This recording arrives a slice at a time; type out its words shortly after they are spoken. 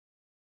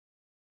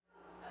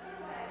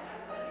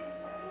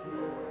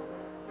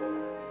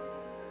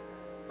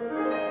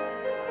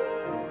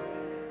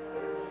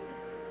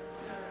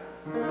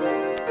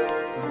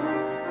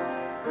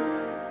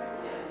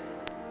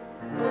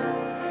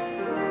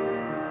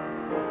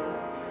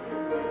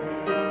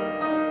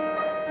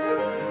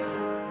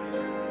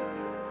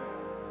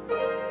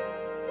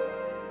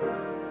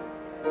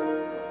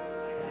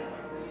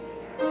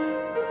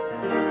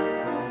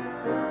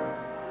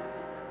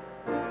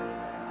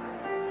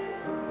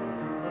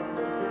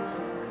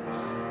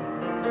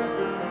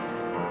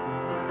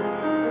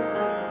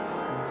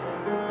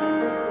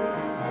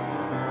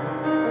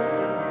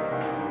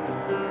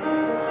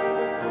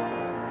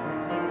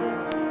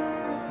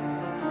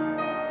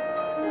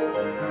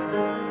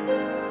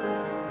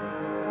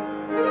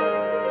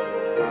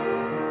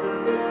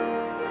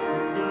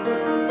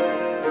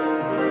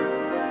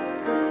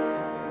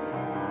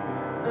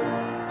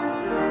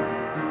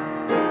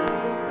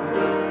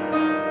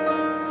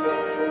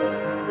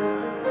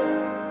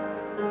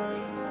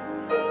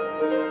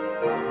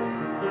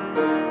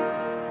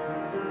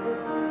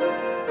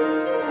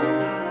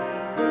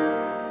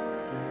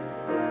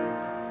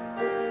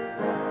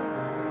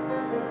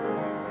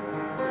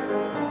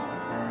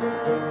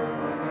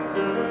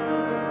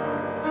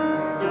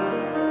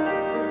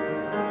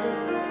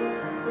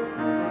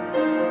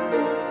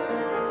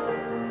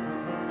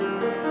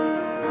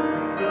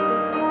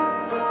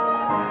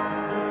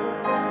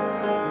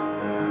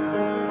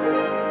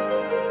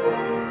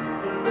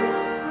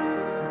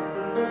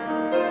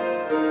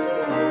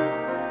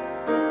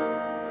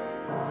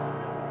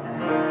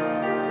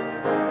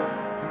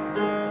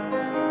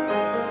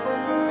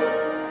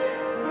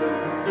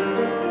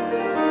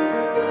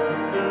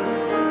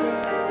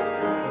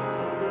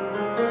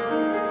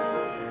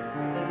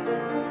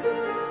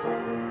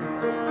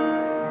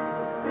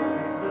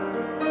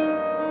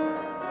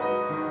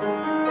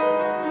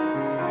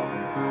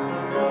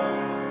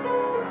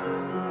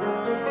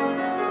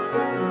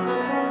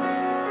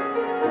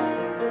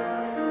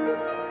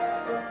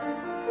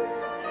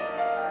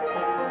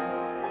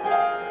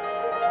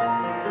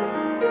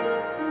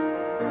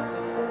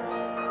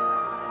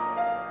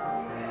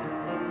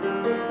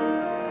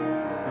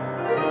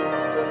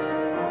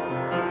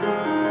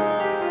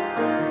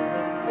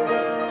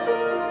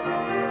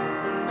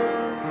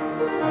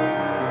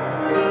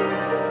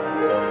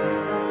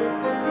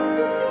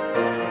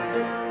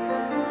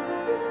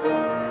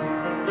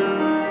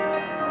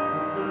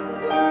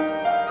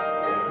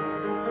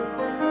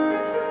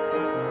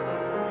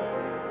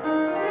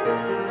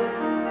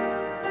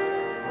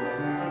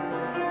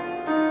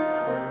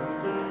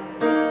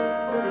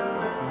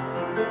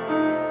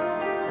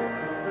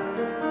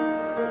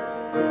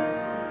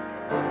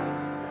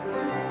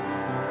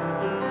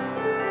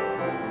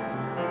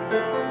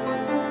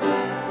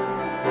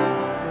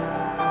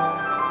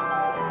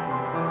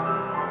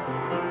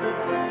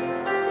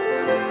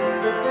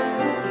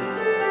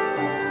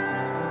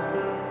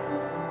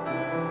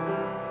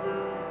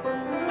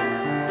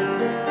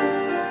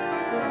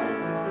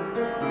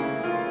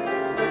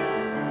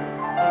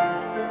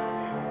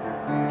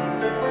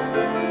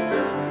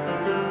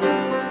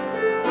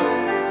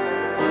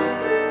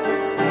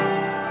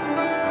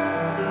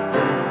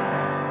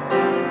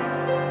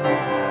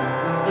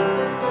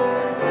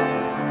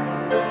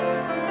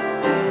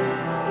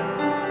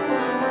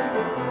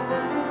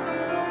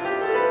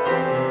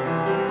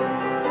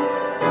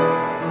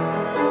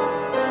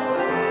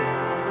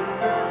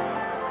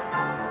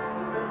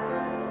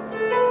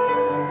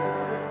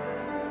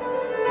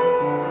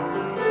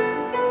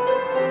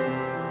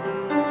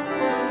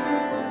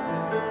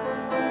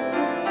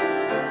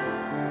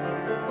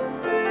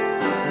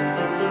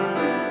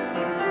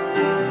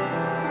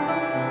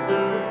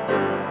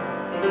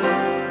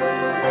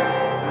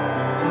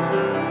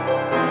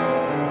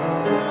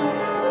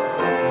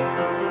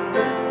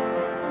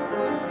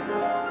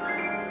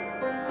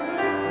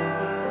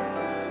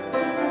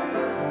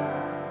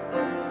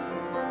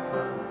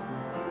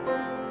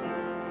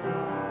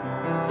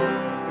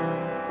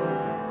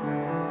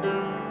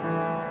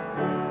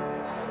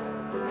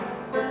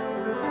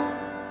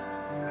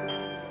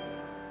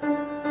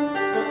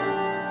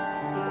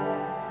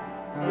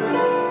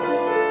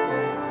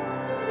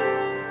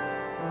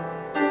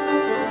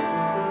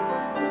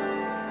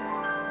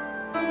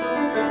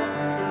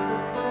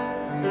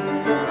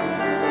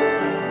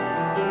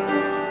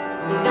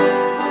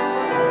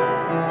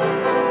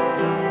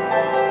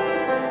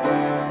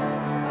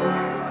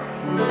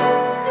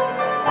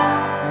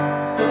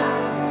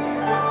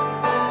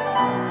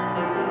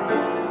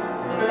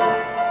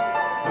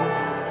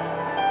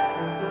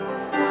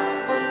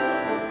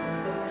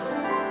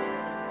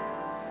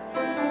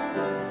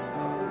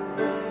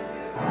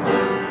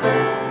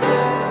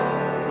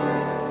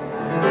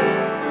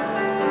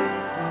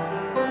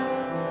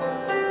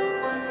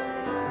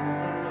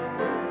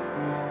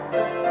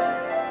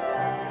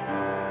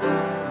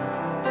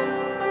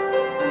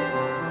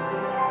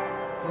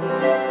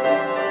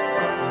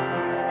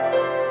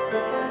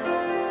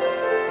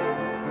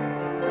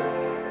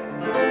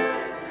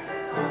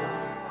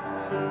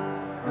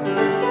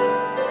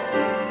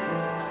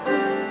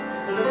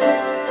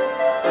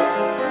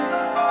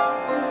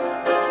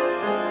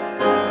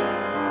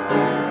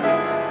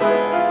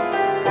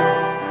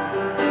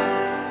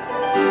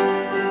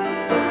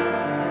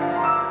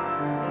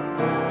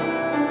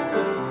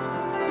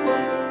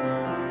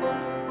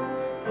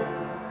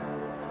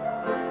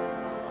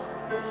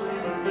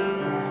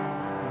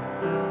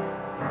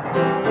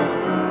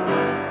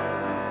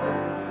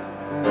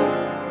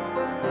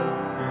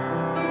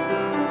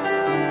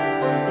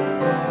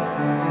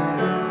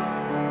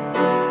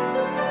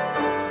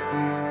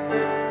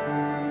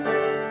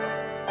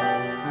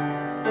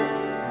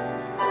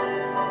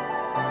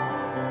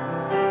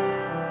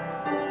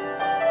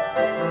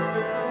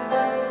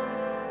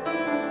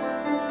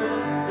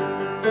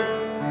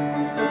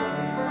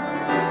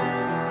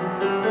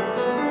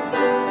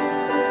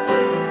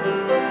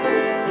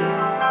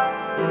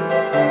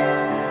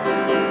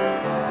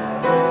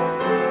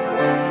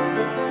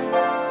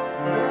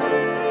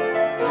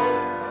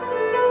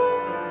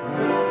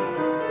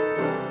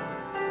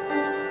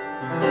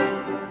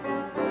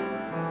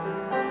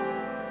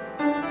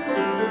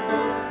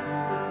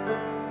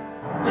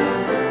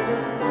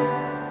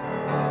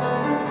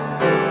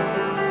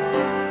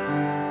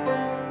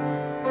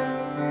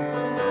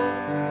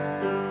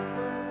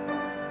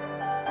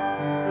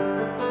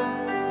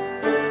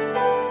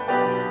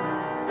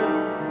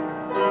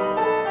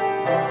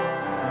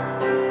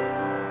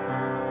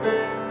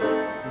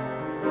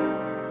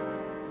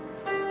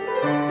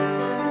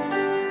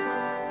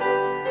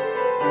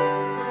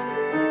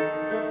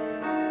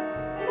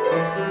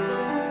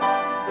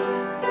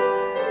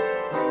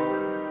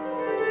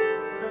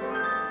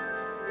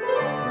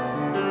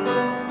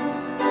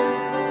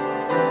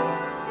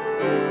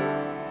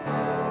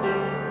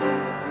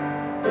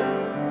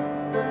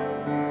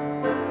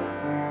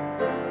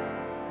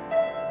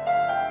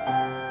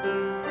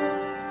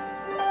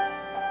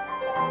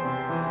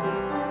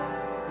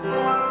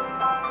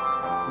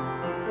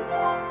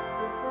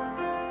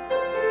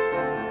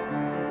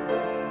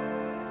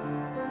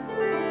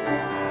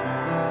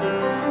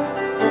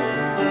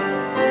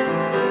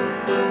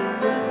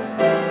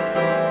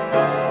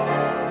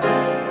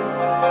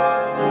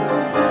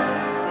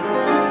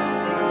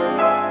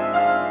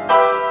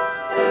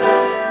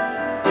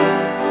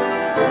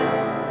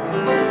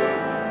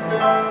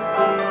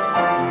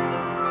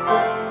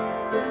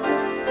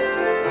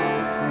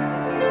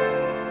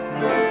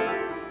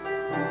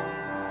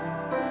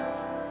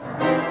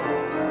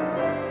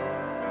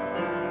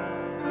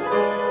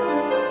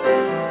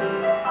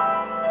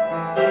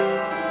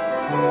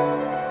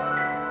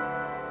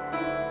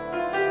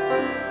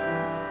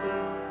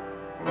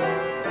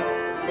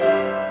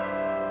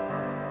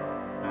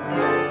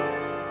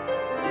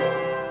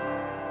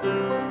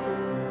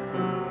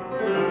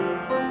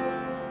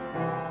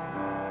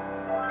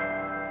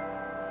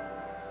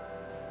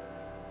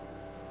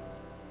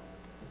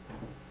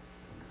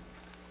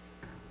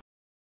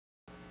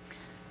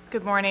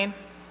Good morning.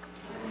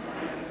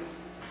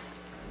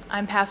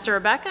 I'm Pastor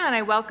Rebecca, and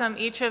I welcome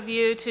each of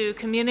you to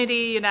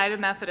Community United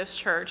Methodist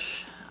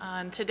Church.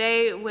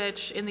 Today,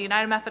 which in the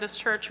United Methodist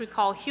Church we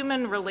call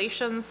Human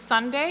Relations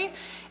Sunday,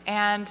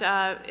 and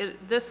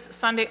this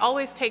Sunday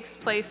always takes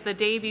place the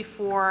day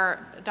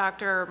before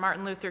Dr.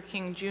 Martin Luther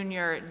King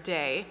Jr.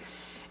 Day.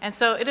 And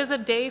so it is a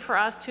day for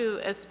us to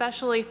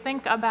especially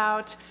think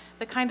about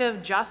the kind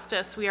of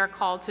justice we are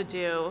called to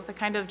do, the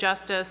kind of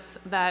justice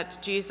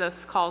that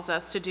Jesus calls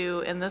us to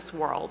do in this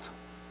world.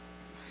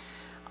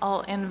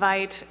 I'll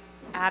invite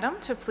Adam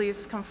to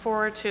please come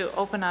forward to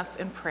open us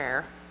in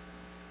prayer.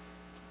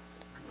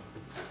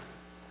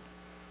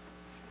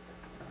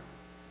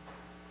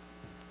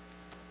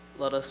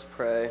 Let us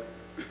pray.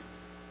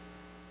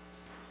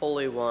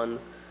 Holy One,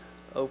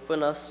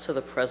 open us to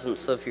the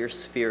presence of your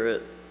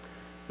Spirit.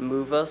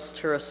 Move us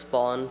to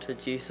respond to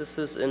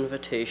Jesus'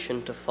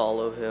 invitation to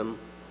follow him.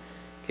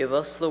 Give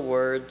us the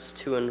words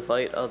to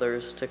invite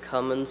others to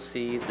come and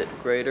see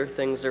that greater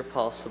things are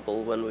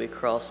possible when we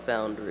cross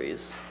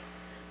boundaries.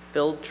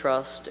 Build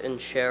trust and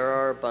share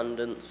our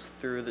abundance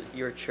through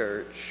your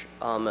church.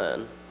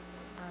 Amen.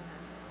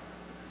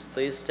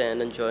 Please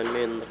stand and join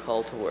me in the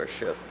call to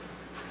worship.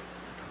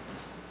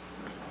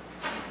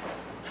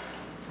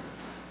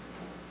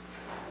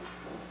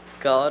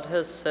 God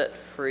has set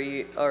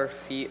free our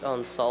feet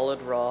on solid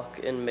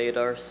rock and made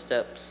our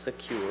steps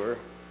secure.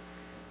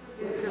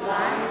 With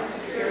divine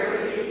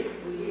security,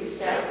 we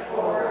step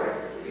forward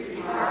to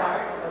be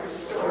part of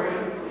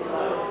restoring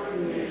beloved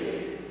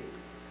community.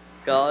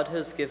 God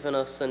has given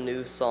us a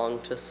new song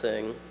to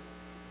sing.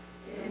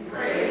 In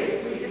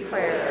praise we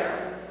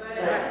declare,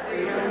 let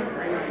freedom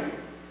ring.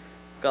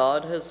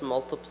 God has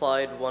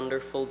multiplied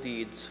wonderful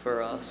deeds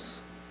for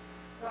us.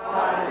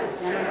 God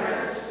is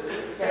generous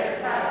with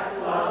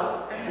steadfast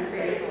love and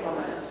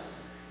faithfulness.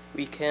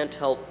 We can't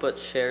help but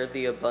share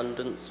the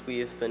abundance we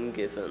have been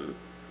given.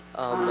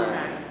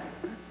 Amen.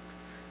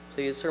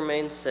 Please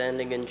remain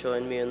standing and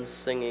join me in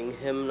singing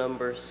hymn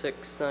number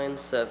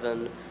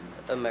 697,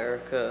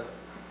 America,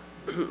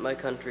 My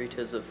Country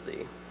 'Tis of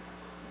Thee.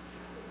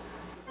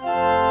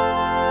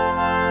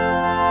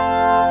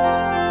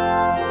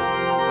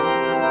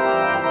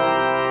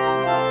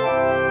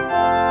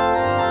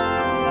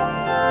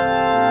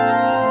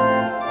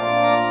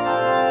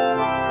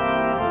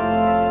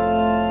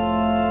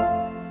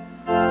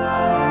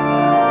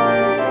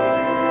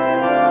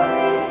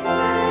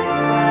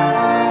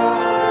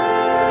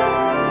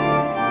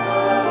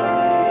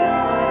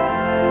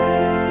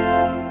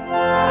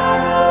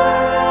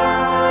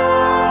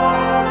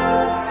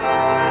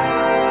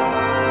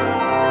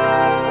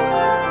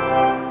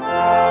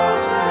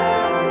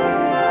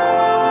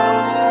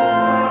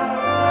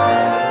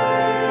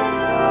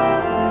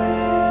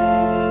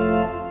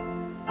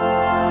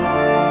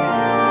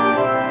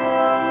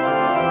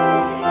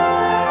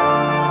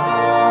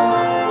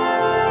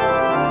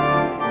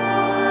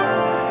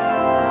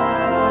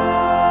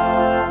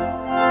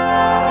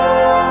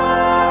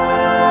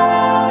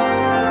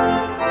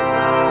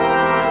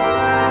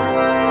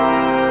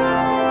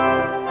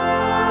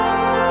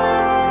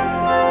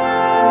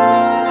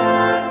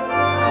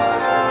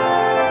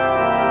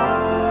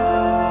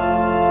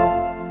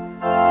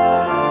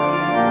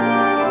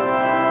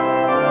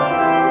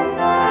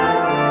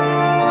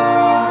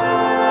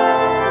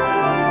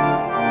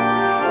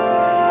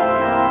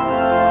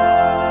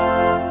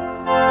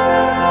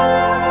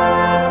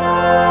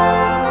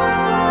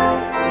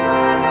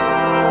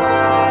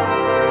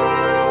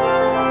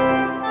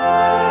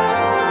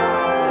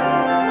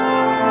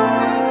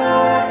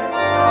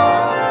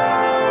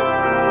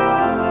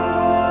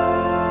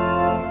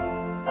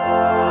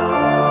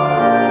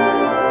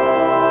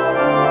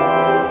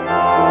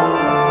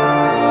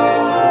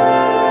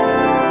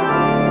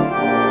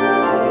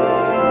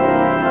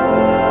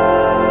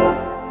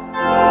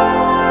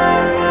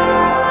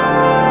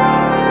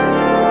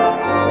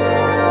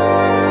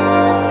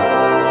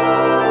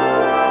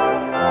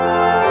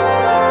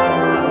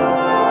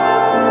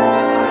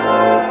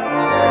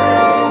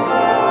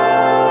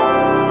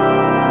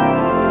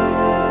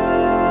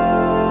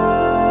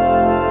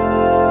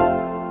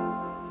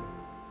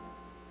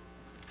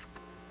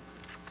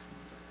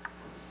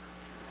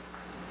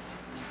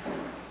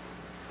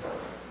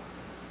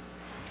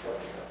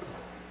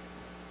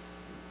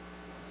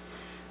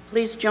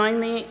 Please join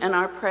me in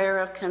our prayer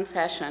of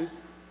confession.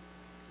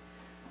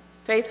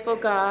 Faithful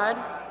God,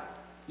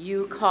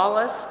 you call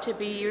us to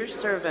be your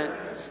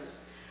servants,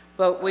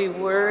 but we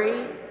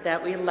worry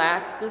that we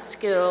lack the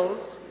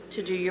skills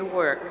to do your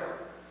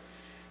work.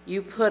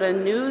 You put a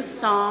new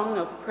song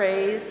of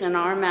praise in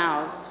our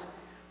mouths,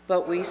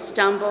 but we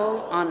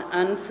stumble on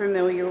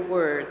unfamiliar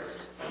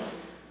words.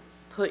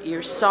 Put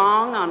your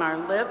song on our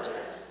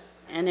lips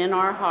and in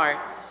our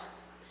hearts,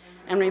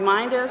 and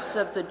remind us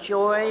of the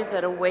joy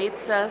that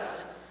awaits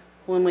us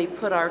when we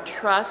put our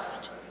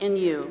trust in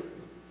you.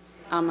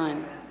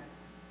 Amen.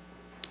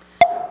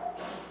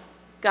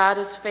 God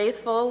is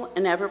faithful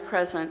and ever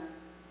present.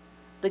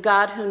 The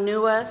God who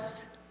knew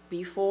us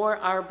before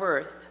our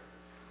birth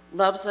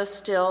loves us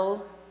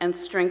still and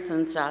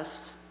strengthens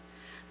us.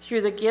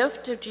 Through the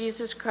gift of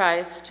Jesus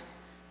Christ,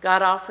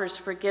 God offers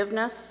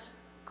forgiveness,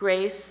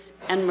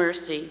 grace, and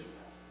mercy.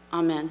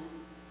 Amen.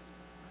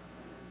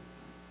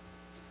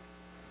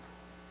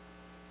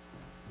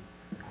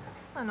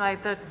 I'll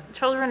invite the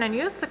children and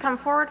youth to come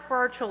forward for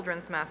our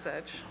children's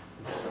message.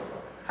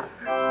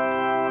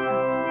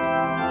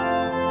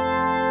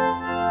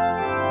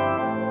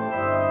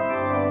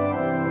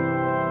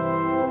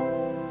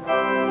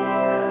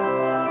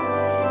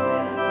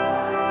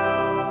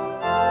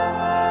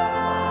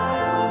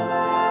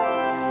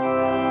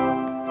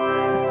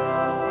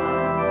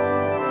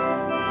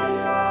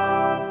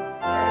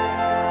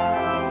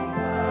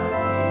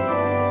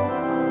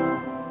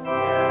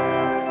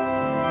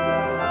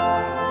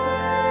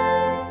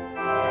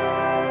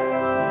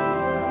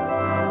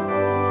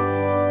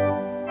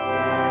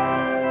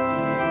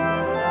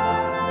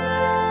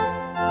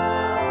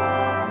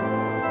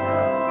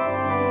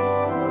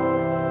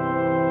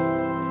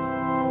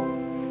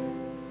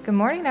 Good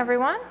morning,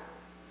 everyone.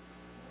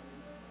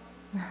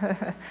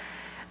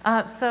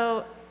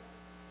 So,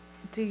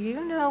 do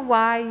you know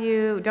why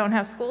you don't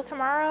have school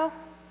tomorrow?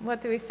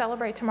 What do we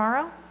celebrate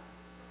tomorrow?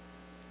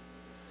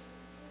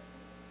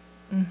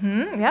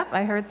 Yep,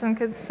 I heard some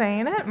kids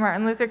saying it.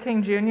 Martin Luther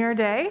King Jr.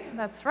 Day.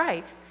 That's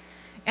right.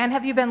 And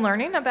have you been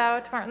learning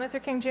about Martin Luther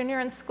King Jr.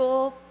 in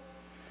school?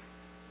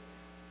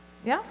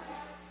 Yeah?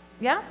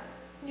 Yeah?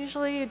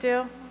 Usually you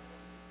do.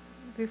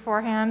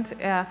 Beforehand,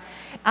 yeah.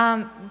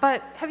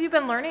 But have you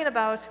been learning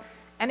about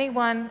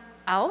anyone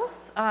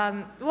else?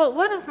 Well,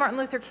 what is Martin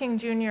Luther King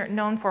Jr.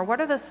 known for?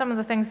 What are some of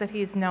the things that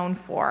he's known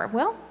for?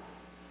 Will?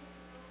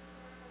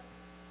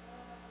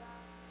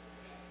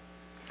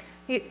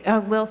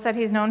 Will said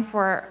he's known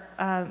for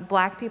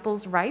black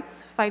people's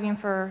rights, fighting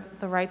for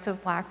the rights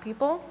of black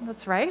people.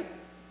 That's right.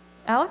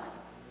 Alex?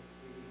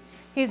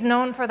 He's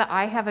known for the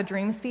I Have a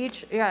Dream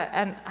speech, yeah,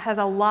 and has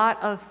a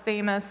lot of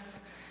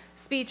famous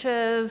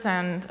speeches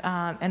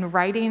and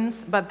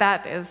writings, but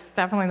that is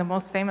definitely the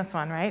most famous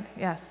one, right?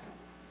 Yes.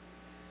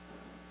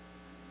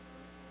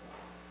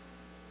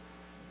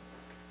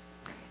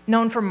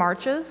 Known for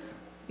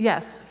marches,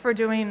 yes, for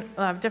doing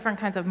different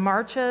kinds of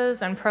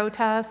marches and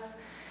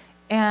protests.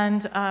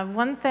 And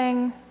one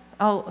thing,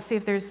 I'll see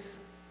if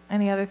there's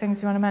any other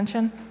things you want to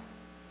mention.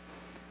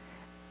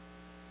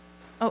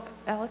 Oh,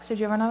 Alex, did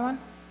you have another one?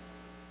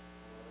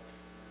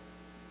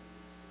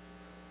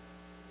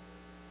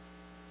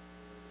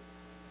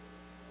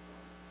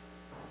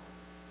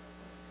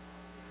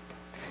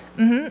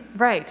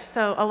 Right.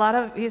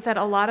 So he said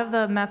a lot of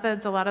the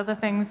methods, a lot of the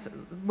things,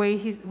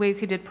 ways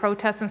he did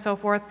protests and so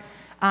forth,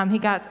 he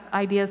got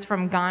ideas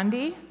from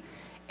Gandhi,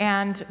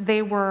 and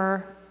they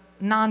were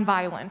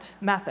nonviolent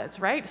methods,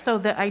 right? So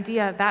the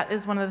idea, that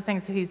is one of the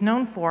things that he's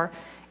known for,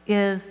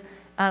 is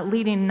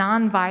leading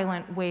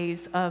nonviolent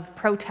ways of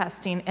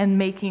protesting and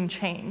making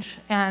change,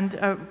 and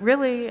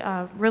really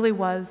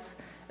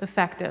was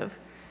effective.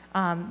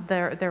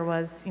 There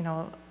was,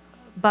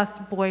 bus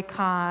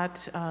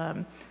boycott,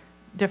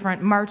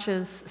 different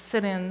marches,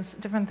 sit-ins,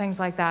 different things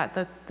like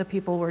that the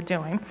people were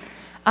doing.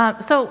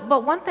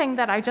 But one thing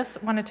that I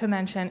just wanted to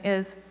mention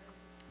is,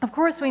 of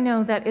course, we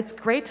know that it's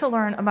great to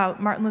learn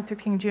about Martin Luther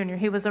King Jr.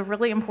 He was a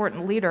really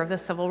important leader of the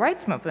civil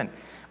rights movement,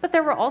 but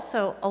there were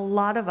also a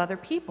lot of other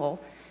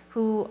people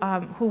who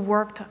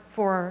worked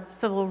for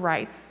civil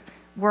rights.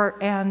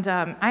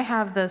 I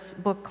have this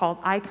book called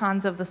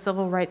Icons of the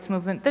Civil Rights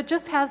Movement that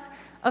just has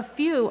a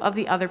few of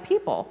the other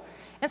people.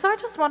 And so I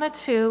just wanted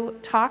to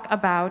talk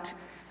about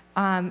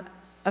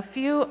a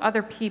few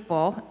other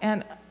people,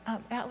 and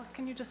Atlas,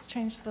 can you just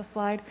change the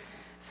slide?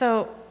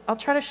 So I'll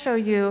try to show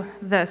you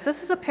this.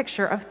 This is a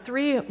picture of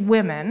 3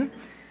 women,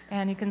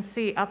 and you can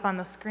see up on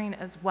the screen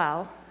as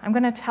well. I'm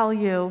going to tell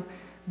you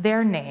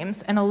their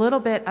names and a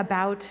little bit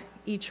about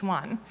each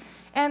one.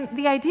 And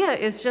the idea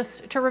is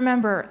just to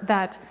remember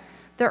that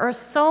there are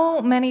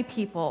so many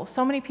people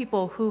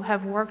who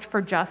have worked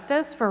for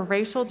justice, for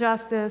racial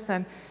justice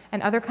and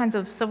other kinds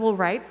of civil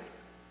rights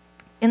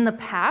in the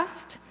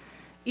past,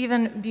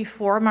 even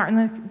before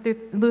Martin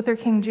Luther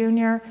King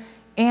Jr.,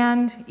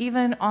 and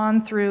even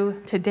on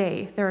through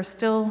today. There are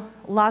still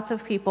lots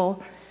of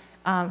people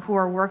who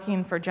are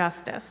working for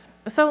justice.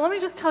 So let me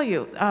just tell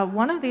you,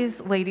 one of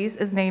these ladies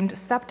is named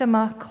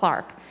Septima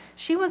Clark.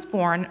 She was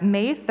born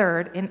May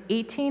 3rd in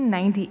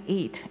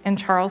 1898 in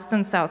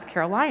Charleston, South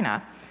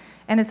Carolina.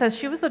 And it says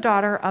she was the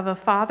daughter of a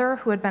father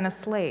who had been a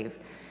slave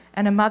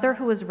and a mother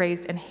who was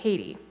raised in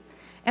Haiti.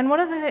 And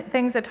one of the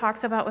things it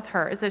talks about with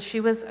her is that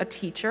she was a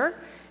teacher.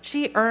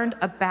 She earned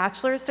a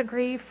bachelor's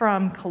degree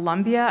from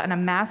Columbia and a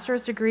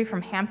master's degree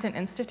from Hampton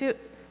Institute.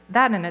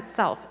 That in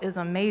itself is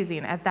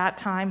amazing at that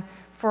time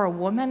for a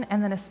woman,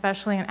 and then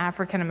especially an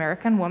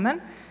African-American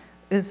woman,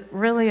 is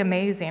really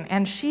amazing.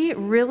 And she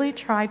really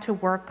tried to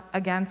work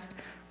against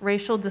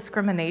racial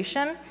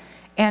discrimination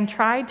and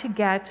tried to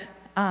get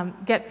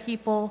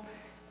people,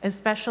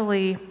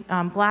 especially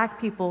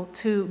black people,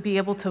 to be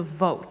able to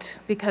vote,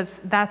 because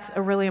that's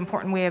a really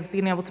important way of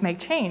being able to make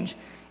change,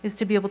 is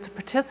to be able to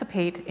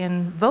participate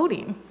in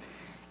voting.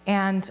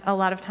 And a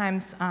lot of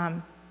times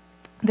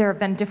there have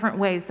been different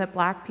ways that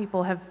Black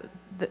people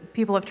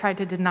have tried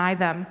to deny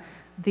them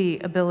the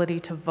ability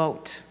to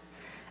vote.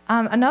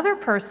 Another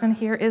person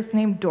here is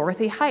named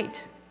Dorothy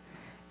Height.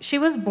 She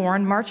was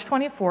born March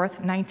 24th,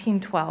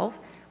 1912,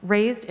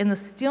 raised in the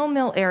steel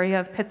mill area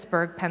of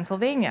Pittsburgh,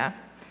 Pennsylvania.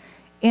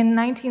 In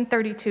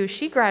 1932,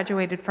 she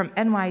graduated from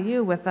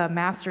NYU with a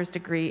master's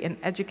degree in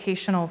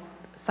educational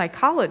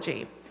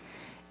psychology.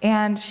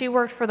 And she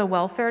worked for the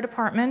welfare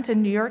department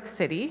in New York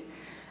City.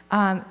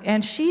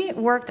 And she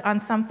worked on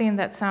something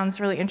that sounds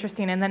really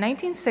interesting. In the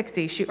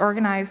 1960s, she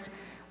organized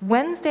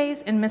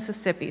Wednesdays in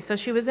Mississippi. So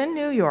she was in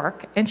New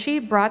York, and she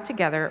brought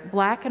together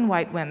Black and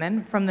white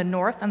women from the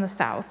North and the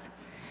South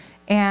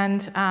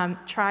and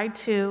tried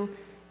to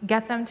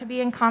get them to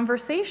be in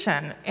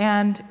conversation.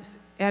 And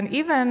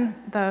even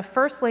the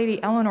First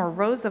Lady Eleanor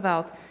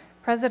Roosevelt,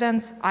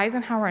 Presidents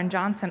Eisenhower and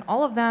Johnson,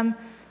 all of them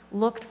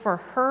looked for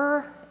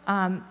her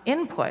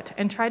input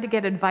and tried to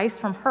get advice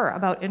from her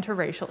about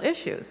interracial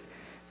issues.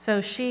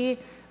 So she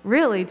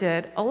really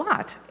did a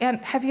lot. And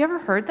have you ever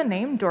heard the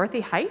name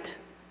Dorothy Height?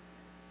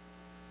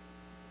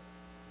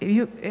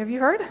 Have you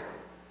heard?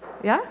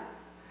 Yeah?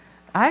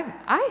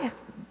 I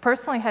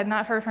personally had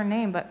not heard her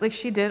name, but like,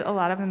 she did a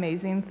lot of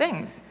amazing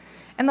things.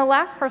 And the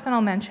last person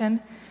I'll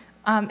mention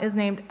is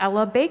named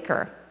Ella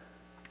Baker.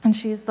 And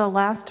she's the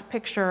last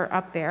picture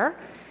up there.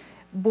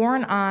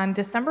 Born on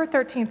December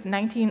 13th,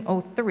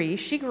 1903,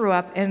 she grew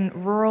up in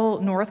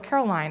rural North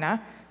Carolina,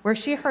 where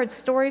she heard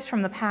stories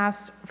from the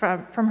past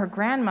from her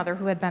grandmother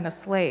who had been a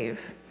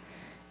slave.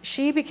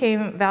 She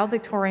became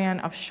valedictorian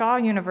of Shaw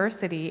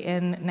University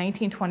in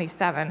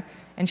 1927,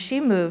 and she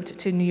moved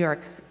to New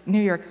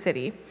York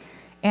City.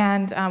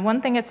 And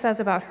one thing it says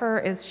about her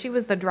is she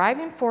was the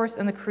driving force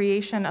in the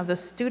creation of the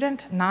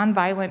Student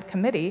Nonviolent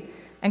Committee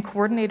and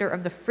coordinator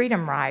of the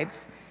Freedom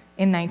Rides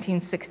in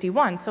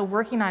 1961, so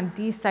working on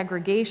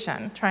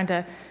desegregation, trying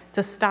to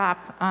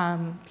stop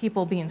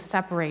people being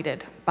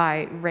separated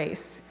by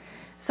race.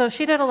 So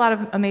she did a lot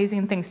of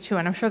amazing things too,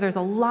 and I'm sure there's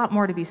a lot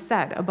more to be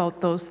said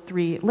about those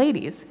three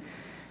ladies.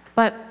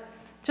 But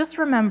just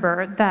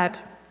remember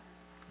that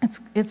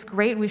it's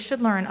great, we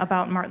should learn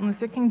about Martin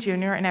Luther King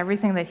Jr. and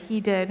everything that he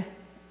did,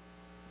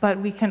 but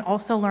we can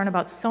also learn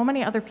about so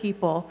many other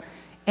people,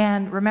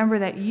 and remember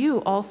that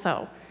you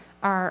also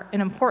are an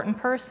important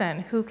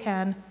person who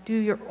can do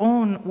your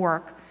own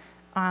work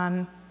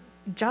on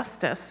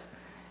justice.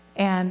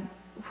 And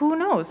who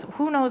knows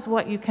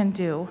what you can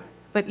do.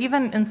 But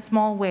even in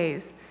small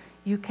ways,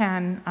 you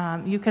can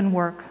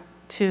work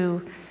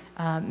to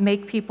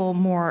make people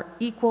more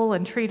equal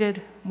and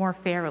treated more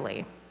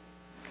fairly.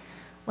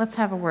 Let's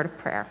have a word of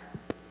prayer.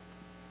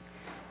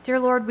 Dear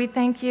Lord, we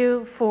thank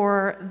you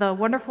for the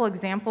wonderful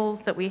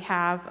examples that we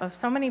have of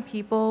so many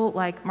people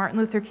like Martin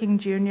Luther King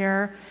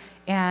Jr.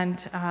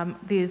 and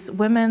these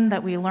women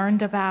that we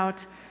learned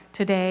about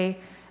today.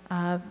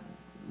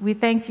 We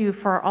thank you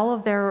for all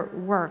of their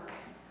work,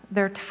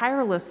 their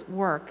tireless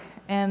work,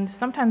 and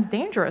sometimes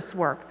dangerous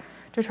work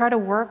to try to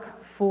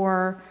work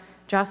for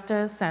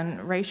justice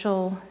and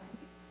racial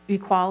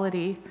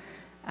equality.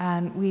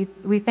 And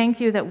we thank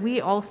you that we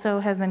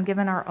also have been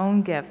given our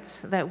own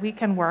gifts, that we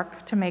can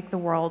work to make the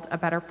world a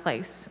better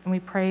place. And we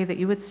pray that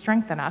you would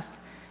strengthen us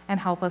and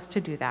help us to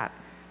do that.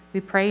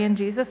 We pray in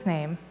Jesus'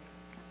 name.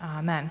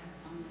 Amen.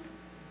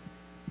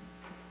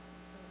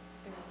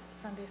 There's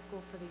Sunday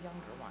school for the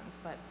younger ones,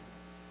 but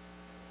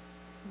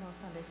no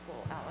Sunday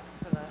school, Alex,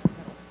 for the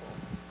middle school.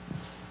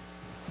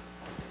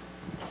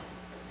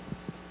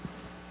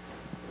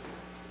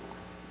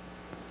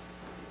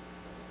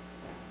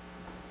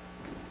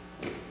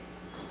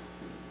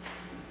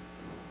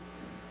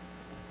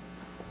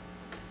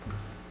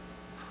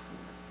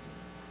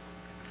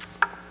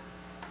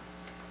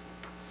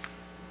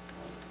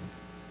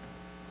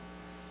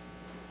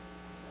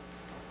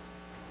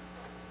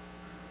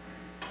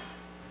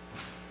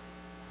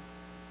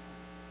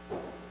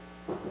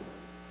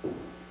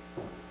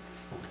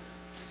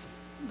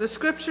 The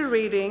scripture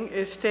reading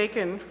is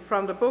taken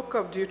from the book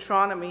of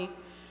Deuteronomy,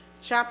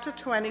 chapter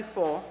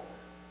 24,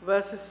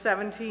 verses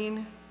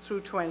 17 through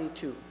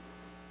 22.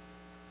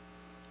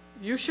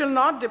 You shall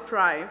not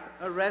deprive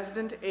a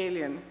resident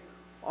alien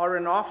or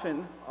an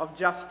orphan of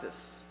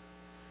justice.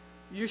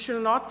 You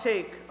shall not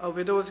take a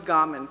widow's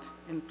garment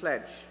in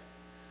pledge.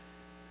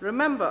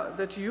 Remember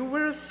that you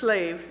were a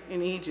slave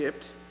in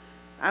Egypt,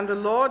 and the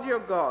Lord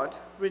your God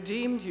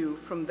redeemed you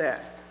from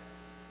there.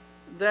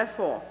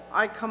 Therefore,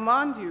 I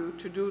command you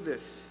to do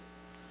this.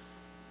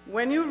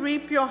 When you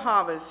reap your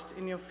harvest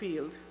in your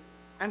field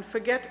and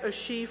forget a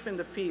sheaf in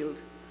the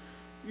field,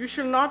 you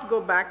shall not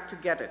go back to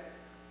get it.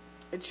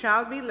 It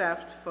shall be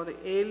left for the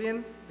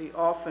alien, the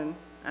orphan,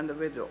 and the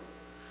widow,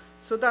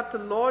 so that the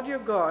Lord your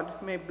God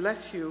may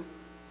bless you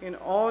in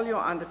all your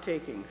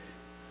undertakings.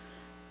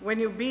 When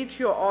you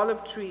beat your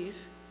olive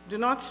trees, do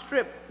not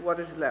strip what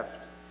is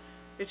left.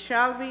 It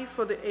shall be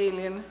for the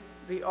alien,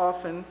 the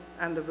orphan,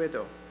 and the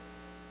widow.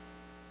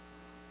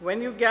 When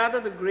you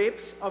gather the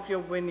grapes of your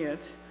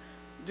vineyards,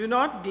 do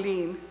not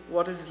glean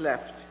what is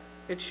left.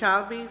 It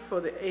shall be for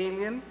the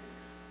alien,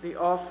 the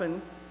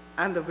orphan,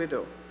 and the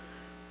widow.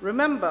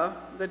 Remember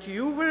that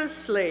you were a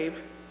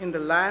slave in the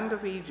land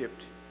of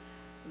Egypt.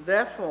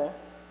 Therefore,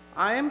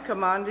 I am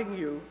commanding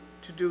you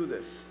to do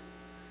this.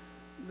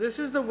 This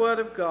is the word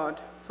of God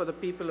for the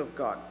people of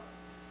God.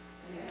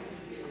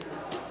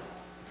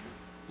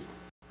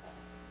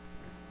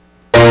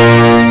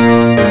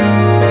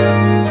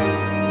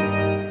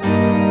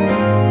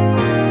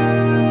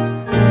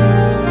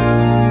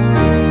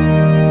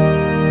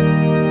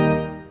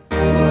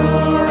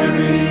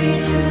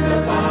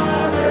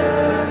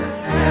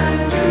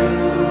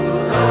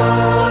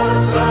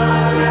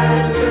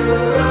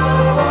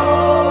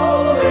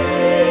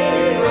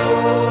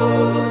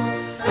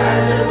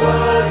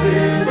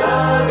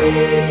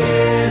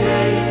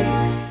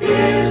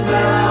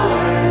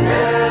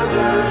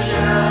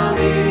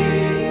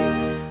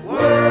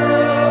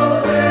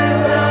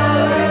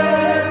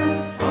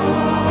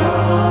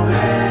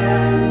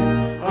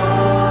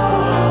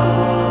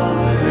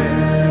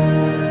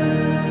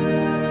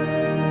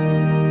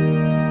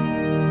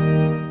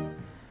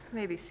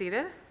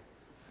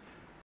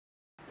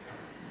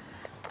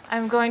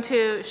 I'm going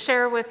to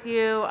share with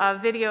you a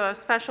video of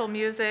special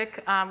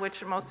music,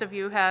 which most of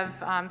you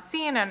have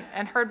seen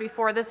and heard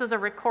before. This is a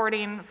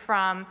recording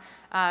from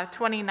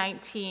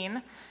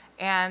 2019,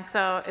 and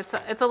so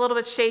it's a little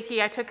bit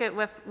shaky. I took it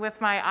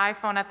with my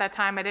iPhone at that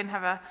time. I didn't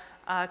have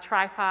a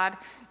tripod,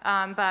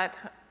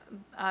 but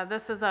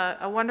this is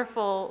a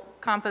wonderful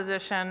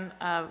composition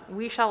of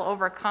We Shall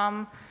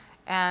Overcome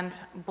and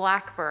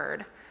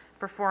Blackbird,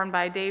 performed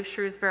by Dave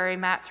Shrewsbury,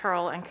 Matt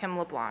Turrell, and Kim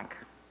LeBlanc.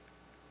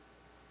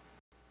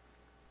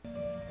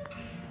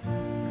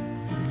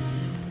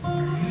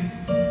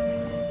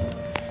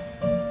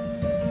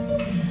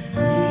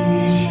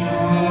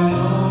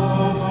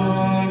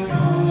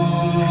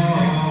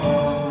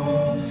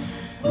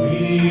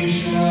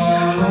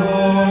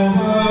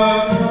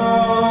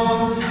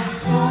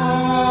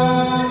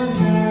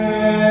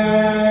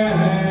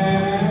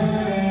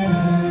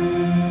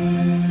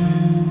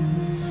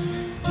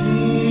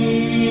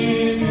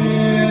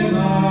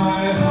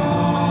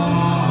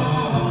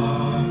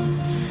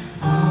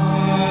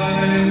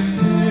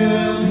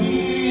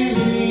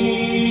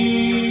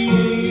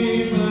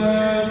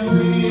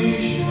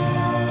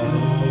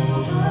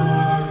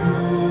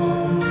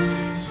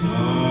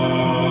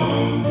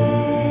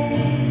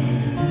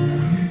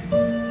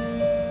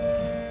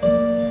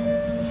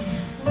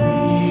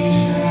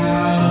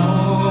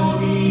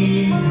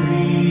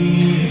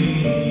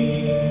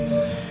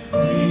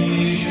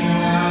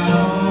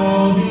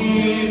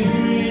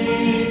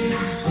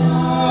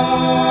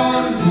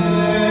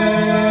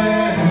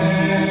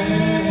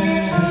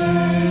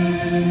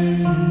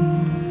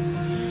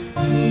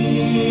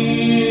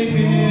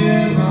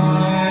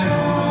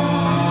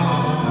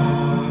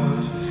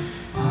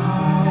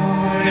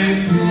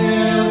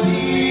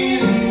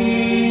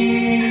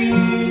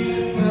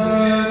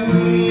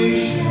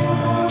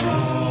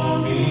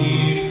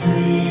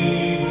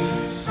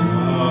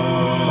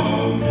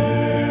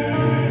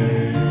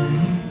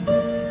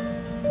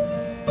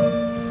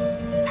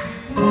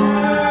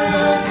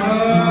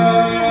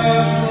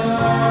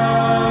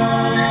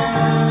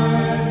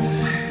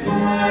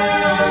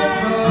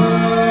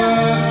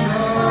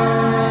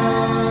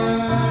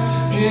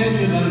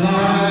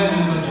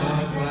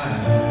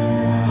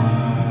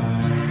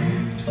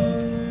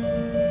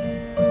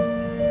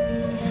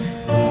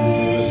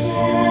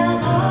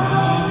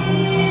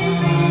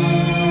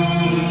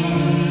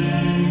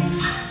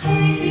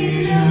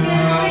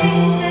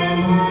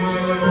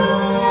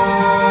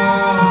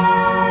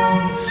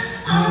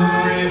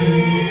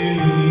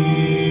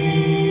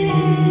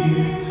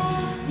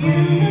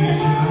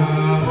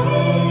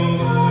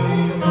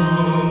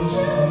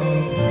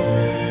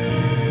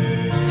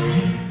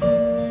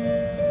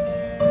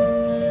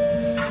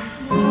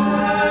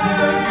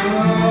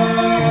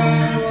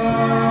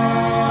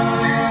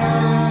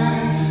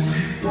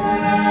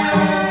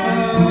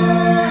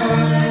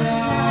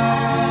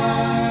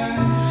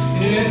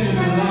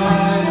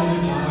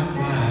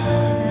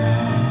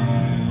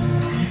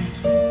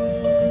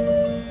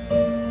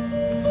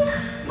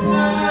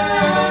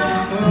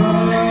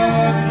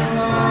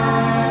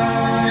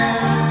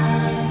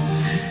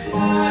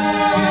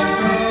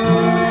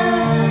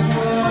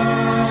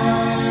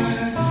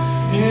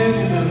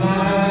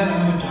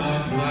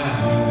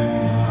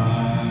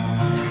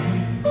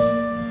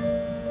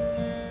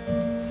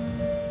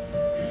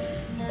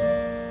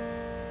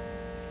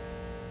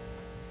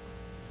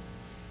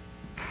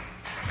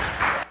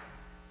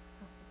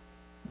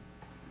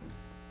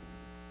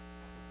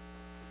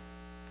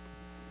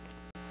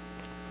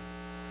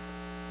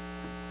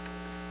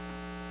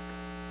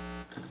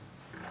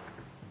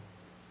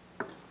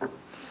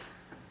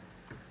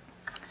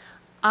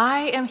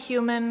 I am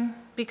human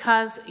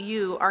because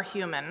you are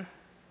human.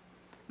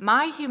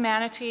 My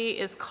humanity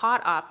is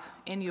caught up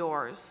in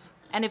yours,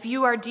 and if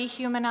you are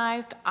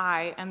dehumanized,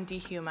 I am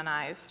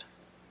dehumanized.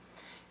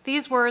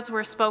 These words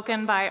were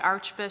spoken by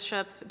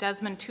Archbishop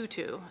Desmond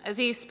Tutu as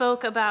he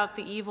spoke about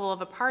the evil of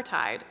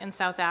apartheid in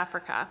South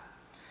Africa.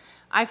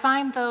 I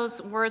find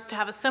those words to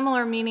have a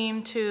similar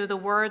meaning to the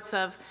words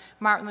of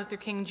Martin Luther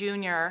King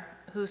Jr.,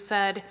 who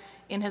said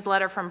in his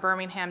letter from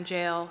Birmingham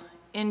jail,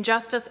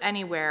 "Injustice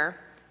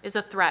anywhere is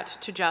a threat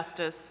to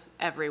justice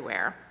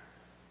everywhere."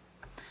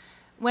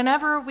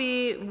 Whenever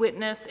we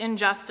witness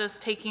injustice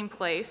taking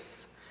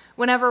place,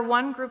 whenever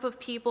one group of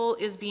people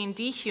is being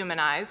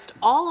dehumanized,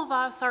 all of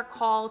us are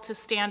called to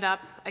stand up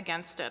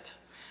against it.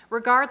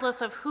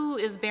 Regardless of who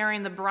is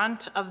bearing the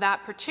brunt of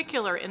that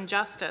particular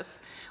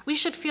injustice, we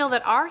should feel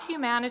that our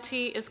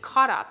humanity is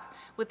caught up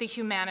with the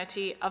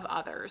humanity of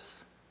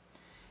others.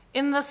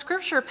 In the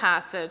scripture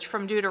passage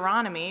from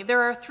Deuteronomy,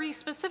 there are 3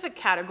 specific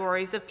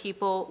categories of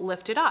people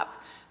lifted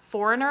up: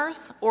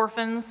 foreigners,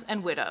 orphans,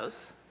 and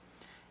widows.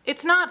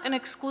 It's not an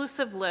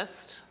exclusive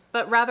list,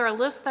 but rather a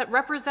list that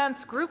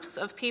represents groups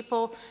of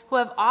people who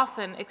have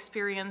often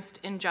experienced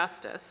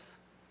injustice.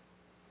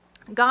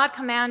 God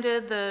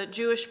commanded the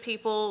Jewish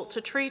people to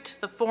treat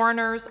the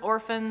foreigners,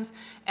 orphans,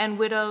 and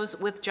widows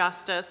with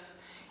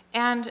justice,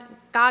 and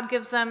God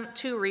gives them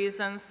 2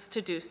 reasons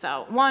to do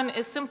so. One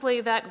is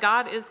simply that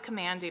God is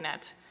commanding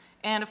it,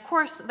 and of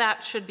course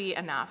that should be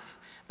enough.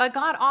 But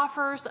God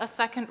offers a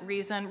second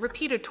reason,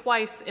 repeated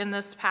twice in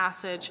this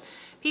passage.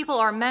 People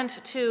are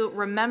meant to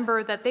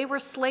remember that they were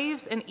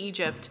slaves in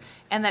Egypt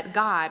and that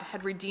God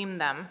had redeemed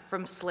them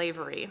from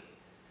slavery.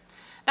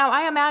 Now,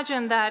 I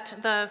imagine that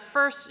the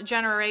first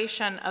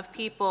generation of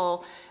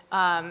people,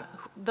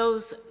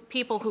 those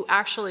people who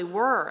actually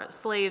were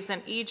slaves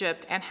in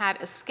Egypt and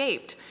had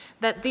escaped,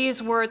 that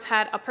these words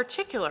had a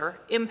particular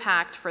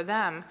impact for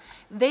them.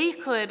 They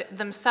could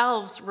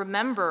themselves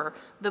remember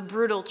the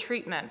brutal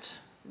treatment,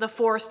 the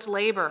forced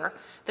labor,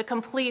 the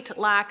complete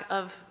lack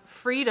of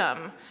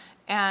freedom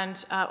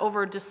and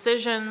over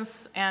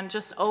decisions and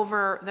just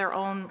over their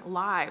own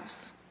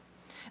lives.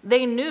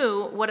 They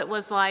knew what it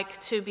was like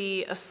to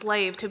be a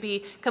slave, to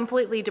be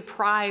completely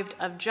deprived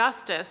of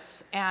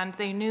justice, and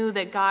they knew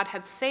that God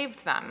had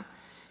saved them.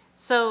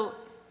 So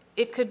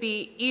it could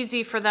be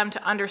easy for them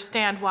to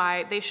understand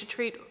why they should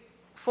treat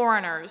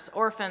foreigners,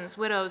 orphans,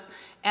 widows,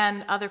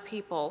 and other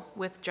people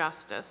with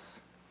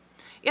justice.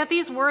 Yet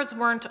these words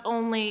weren't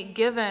only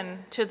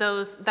given to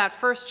that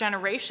first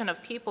generation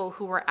of people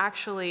who were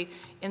actually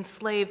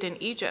enslaved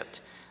in Egypt.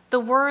 The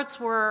words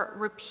were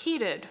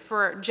repeated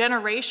for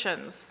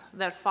generations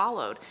that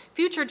followed,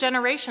 future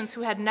generations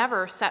who had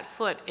never set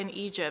foot in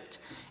Egypt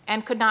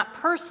and could not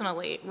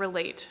personally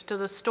relate to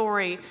the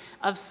story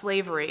of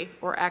slavery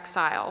or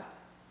exile.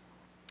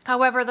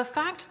 However, the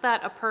fact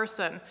that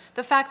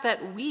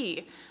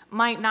we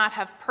might not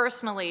have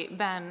personally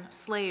been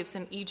slaves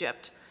in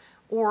Egypt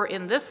or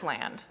in this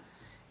land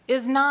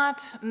is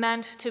not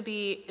meant to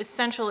be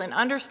essential in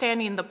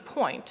understanding the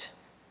point.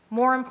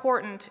 More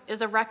important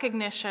is a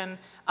recognition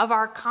of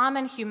our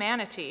common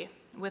humanity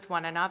with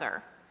one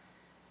another.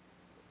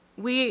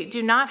 We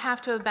do not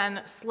have to have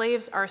been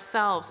slaves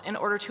ourselves in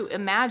order to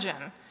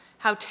imagine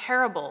how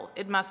terrible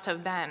it must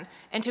have been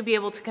and to be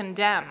able to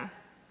condemn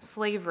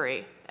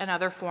slavery and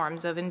other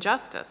forms of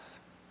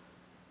injustice.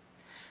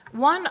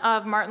 One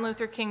of Martin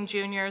Luther King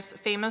Jr.'s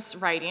famous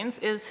writings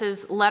is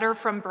his letter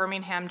from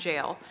Birmingham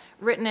jail,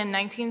 written in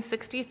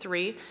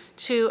 1963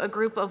 to a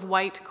group of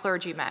white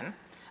clergymen,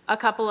 a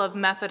couple of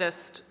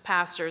Methodist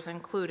pastors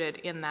included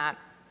in that.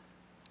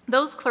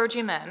 Those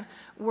clergymen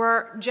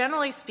were,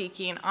 generally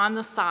speaking, on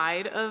the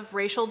side of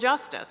racial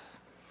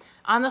justice,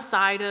 on the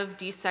side of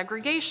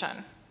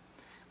desegregation.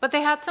 But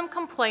they had some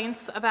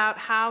complaints about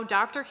how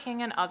Dr.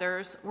 King and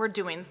others were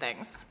doing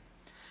things.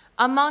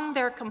 Among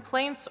their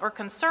complaints or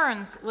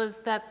concerns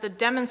was that the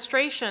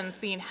demonstrations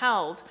being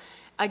held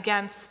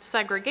against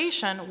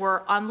segregation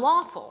were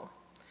unlawful,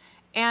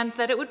 and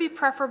that it would be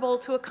preferable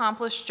to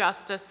accomplish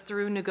justice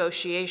through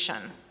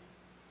negotiation.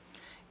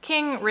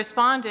 King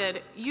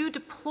responded, "You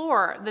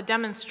deplore the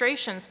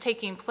demonstrations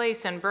taking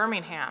place in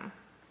Birmingham,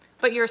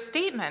 but your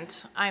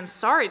statement, I am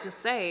sorry to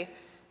say,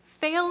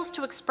 fails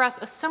to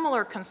express a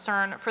similar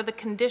concern for the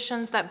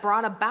conditions that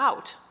brought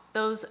about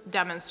those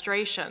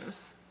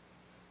demonstrations."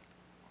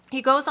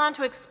 He goes on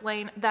to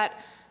explain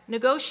that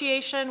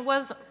negotiation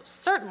was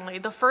certainly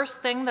the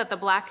first thing that the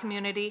Black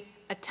community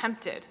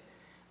attempted,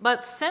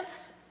 but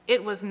since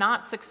it was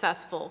not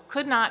successful,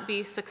 could not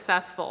be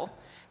successful,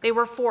 they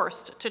were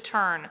forced to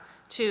turn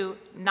to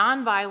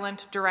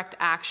nonviolent direct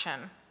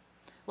action,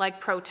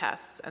 like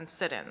protests and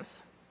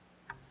sit-ins.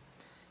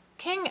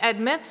 King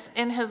admits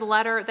in his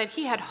letter that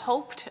he had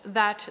hoped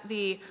that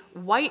the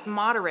white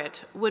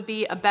moderate would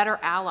be a better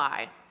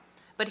ally,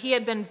 but he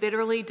had been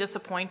bitterly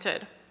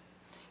disappointed.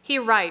 He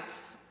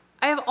writes,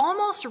 "I have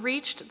almost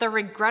reached the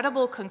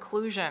regrettable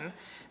conclusion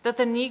that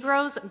the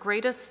Negro's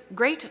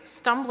great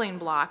stumbling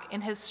block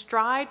in his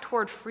stride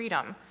toward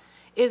freedom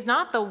is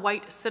not the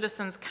white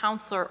citizen's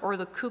counselor or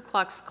the Ku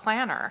Klux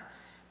Klanner,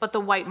 but the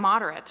white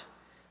moderate,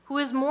 who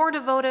is more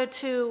devoted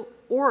to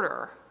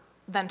order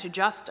than to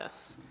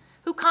justice,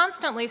 who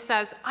constantly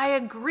says, 'I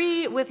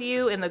agree with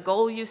you in the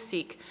goal you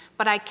seek,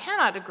 but I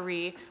cannot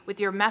agree with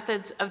your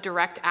methods of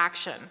direct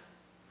action,'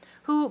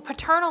 who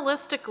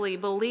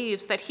paternalistically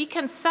believes that he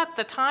can set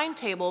the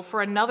timetable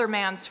for another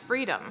man's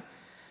freedom,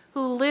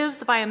 who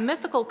lives by a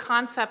mythical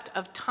concept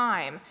of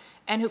time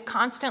and who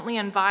constantly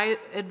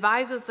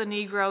advises the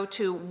Negro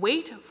to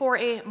wait for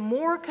a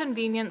more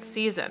convenient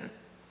season.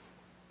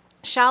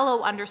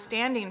 Shallow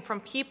understanding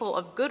from people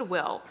of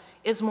goodwill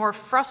is more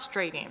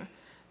frustrating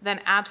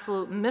than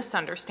absolute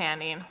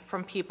misunderstanding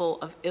from people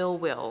of ill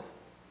will.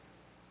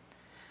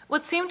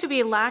 What seemed to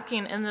be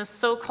lacking in this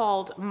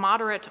so-called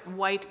moderate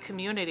white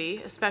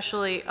community,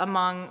 especially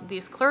among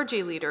these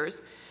clergy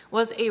leaders,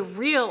 was a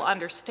real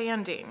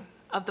understanding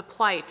of the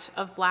plight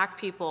of Black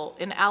people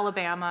in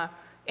Alabama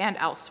and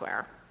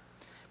elsewhere.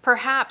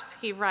 Perhaps,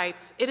 he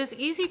writes, it is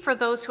easy for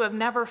those who have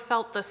never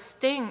felt the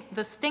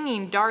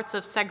stinging darts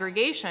of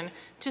segregation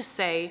to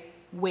say,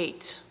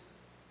 wait.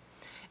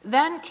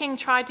 Then King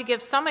tried to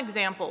give some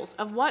examples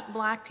of what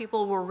Black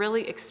people were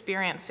really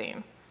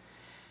experiencing.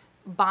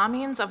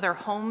 Bombings of their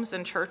homes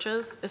and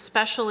churches,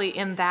 especially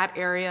in that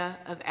area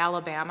of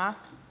Alabama.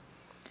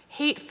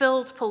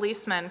 Hate-filled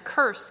policemen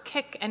curse,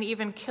 kick, and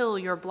even kill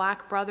your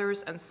Black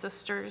brothers and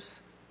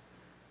sisters.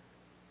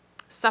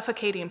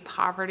 Suffocating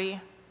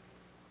poverty.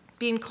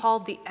 Being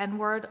called the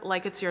N-word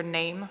like it's your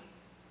name.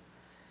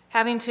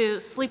 Having to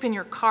sleep in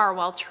your car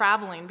while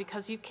traveling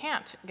because you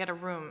can't get a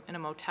room in a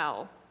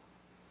motel.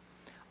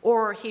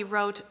 Or, he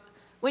wrote,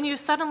 when you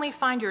suddenly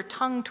find your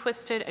tongue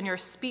twisted and your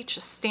speech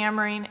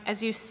stammering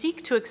as you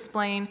seek to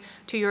explain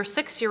to your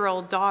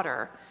 6-year-old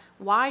daughter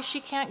why she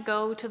can't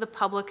go to the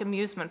public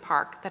amusement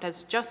park that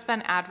has just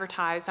been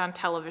advertised on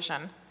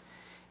television,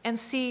 and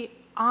see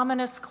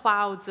ominous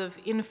clouds of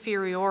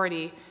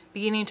inferiority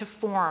beginning to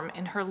form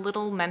in her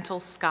little mental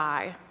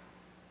sky.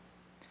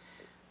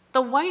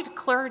 The white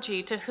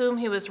clergy to whom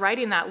he was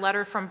writing that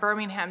letter from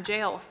Birmingham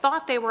jail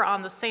thought they were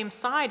on the same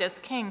side as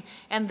King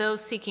and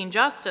those seeking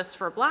justice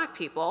for Black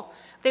people.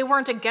 They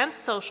weren't against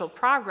social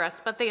progress,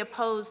 but they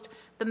opposed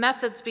the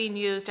methods being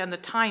used and the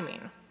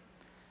timing.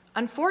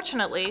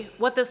 Unfortunately,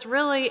 what this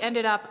really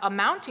ended up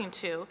amounting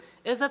to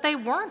is that they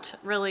weren't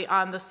really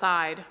on the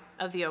side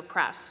of the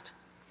oppressed.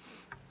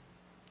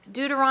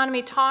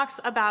 Deuteronomy talks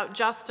about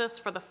justice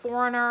for the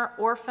foreigner,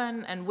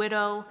 orphan, and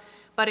widow,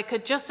 but it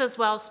could just as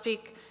well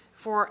speak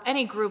for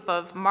any group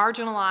of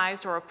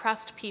marginalized or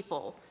oppressed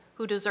people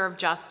who deserve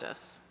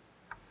justice.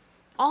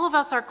 All of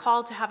us are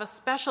called to have a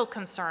special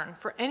concern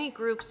for any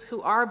groups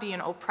who are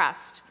being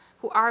oppressed,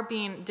 who are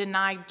being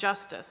denied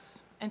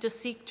justice, and to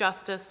seek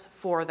justice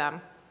for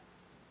them,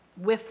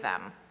 with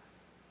them.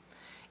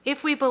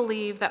 If we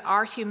believe that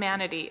our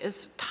humanity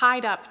is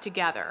tied up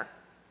together,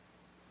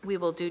 we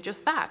will do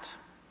just that.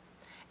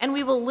 And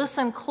we will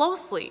listen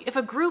closely if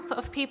a group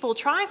of people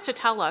tries to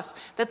tell us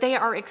that they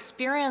are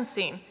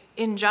experiencing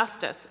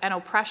injustice and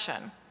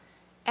oppression,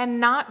 and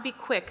not be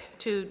quick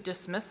to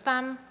dismiss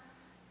them,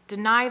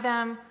 deny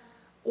them,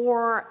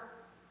 or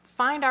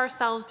find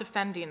ourselves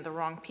defending the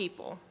wrong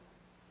people.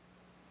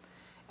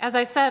 As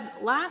I said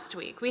last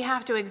week, we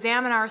have to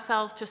examine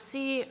ourselves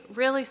to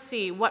really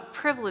see what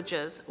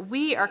privileges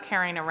we are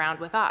carrying around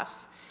with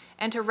us,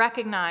 and to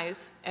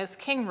recognize, as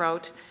King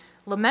wrote,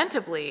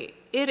 lamentably,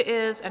 it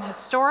is an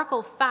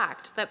historical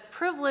fact that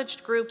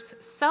privileged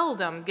groups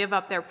seldom give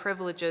up their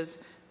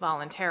privileges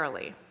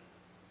voluntarily.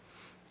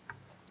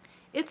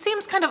 It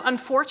seems kind of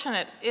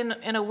unfortunate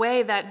in a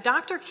way that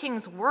Dr.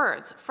 King's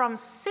words from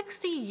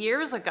 60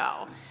 years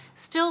ago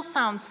still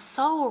sound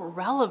so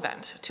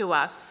relevant to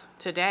us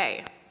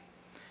today.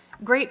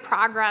 Great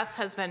progress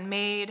has been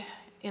made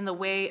in the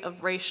way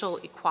of racial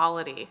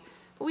equality,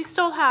 but we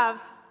still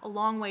have a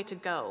long way to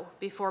go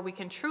before we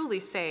can truly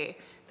say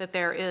that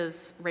there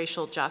is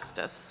racial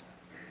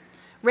justice.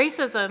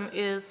 Racism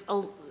is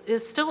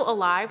still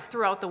alive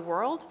throughout the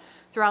world,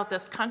 throughout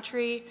this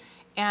country,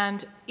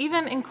 and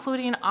even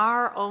including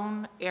our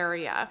own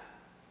area.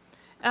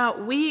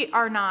 We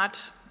are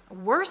not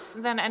worse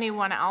than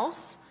anyone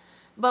else,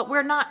 but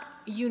we're not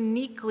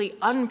uniquely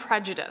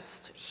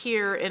unprejudiced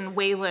here in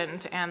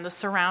Wayland and the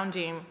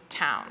surrounding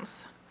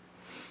towns.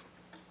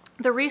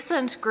 The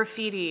recent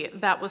graffiti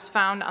that was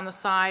found on the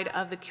side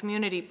of the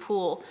community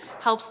pool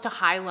helps to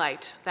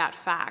highlight that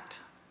fact.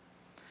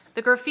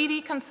 The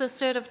graffiti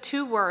consisted of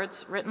 2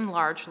 words written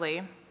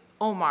largely,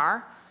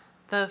 Omar,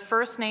 the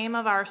first name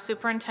of our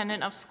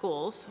superintendent of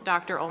schools,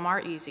 Dr. Omar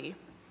Easy,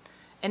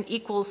 an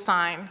equals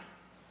sign,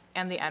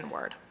 and the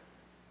N-word.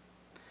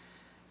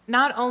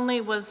 Not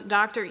only was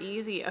Dr.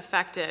 Easy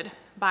affected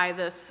by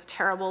this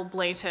terrible,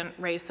 blatant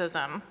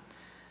racism,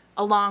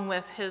 along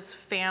with his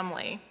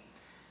family,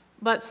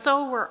 but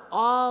so were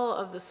all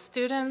of the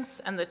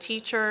students and the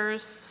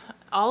teachers,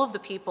 all of the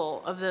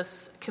people of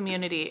this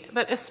community,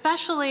 but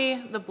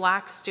especially the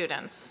Black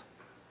students.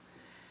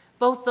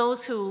 Both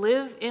those who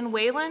live in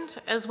Wayland,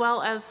 as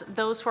well as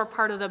those who are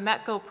part of the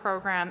MLK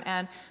program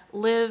and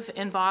live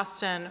in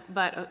Boston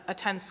but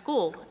attend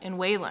school in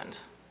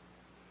Wayland.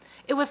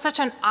 It was such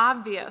an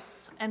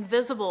obvious and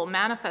visible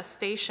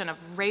manifestation of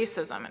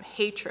racism and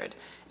hatred,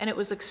 and it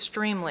was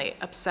extremely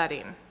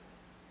upsetting.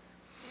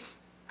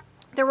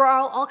 There were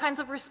all kinds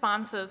of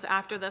responses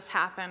after this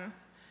happened.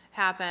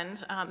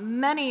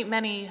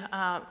 Many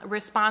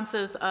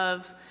responses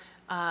of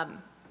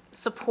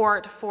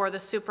support for the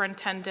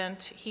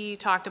superintendent. He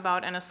talked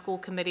about in a school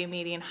committee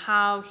meeting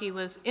how he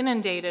was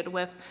inundated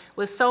with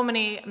so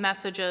many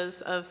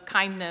messages of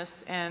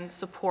kindness and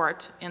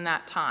support in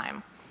that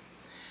time.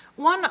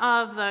 One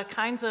of the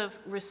kinds of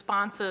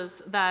responses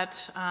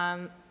that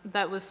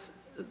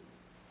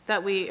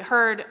we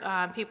heard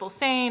people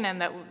saying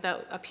and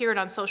that appeared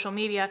on social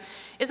media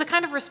is a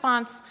kind of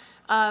response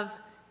of,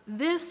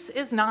 "This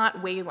is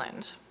not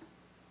Wayland.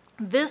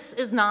 This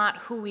is not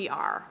who we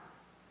are."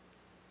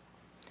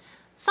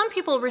 Some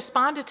people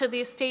responded to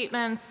these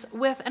statements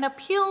with an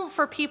appeal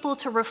for people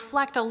to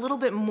reflect a little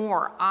bit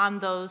more on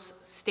those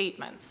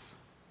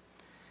statements.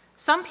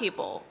 Some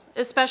people,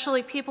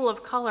 especially people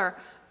of color,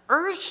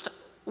 urged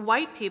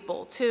white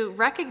people to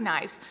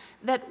recognize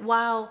that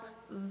while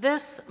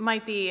this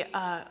might be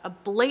a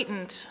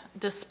blatant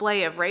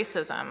display of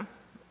racism,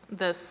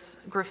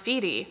 this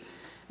graffiti,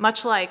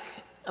 much like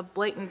a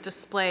blatant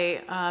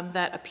display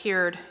that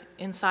appeared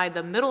inside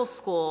the middle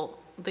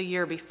school the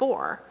year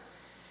before,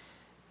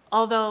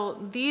 although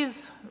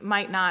these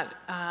might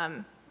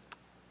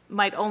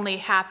only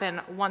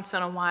happen once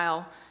in a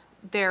while,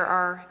 there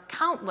are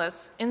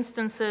countless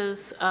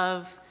instances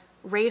of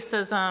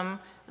racism,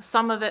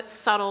 some of it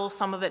subtle,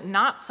 some of it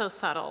not so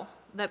subtle,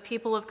 that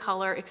people of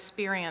color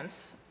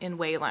experience in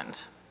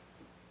Wayland.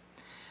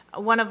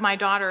 One of my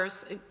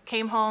daughters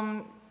came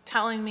home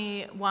telling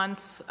me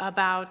once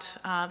about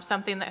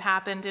something that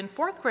happened in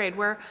 4th grade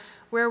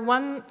where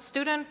one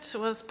student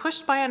was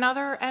pushed by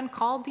another and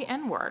called the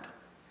N-word.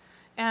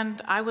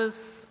 And I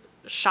was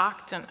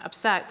shocked and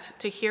upset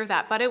to hear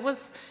that. But it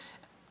was,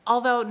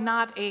 although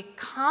not a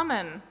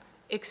common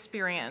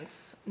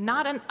experience,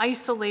 not an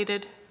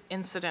isolated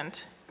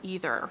incident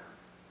either.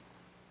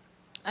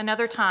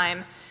 Another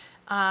time,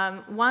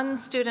 one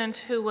student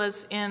who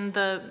was in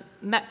the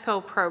MLK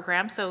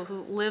program, so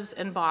who lives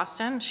in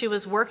Boston, she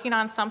was working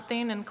on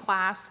something in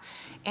class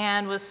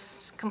and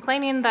was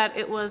complaining that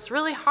it was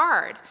really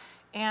hard.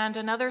 And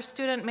another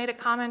student made a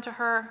comment to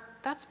her,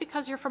 "That's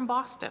because you're from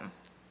Boston."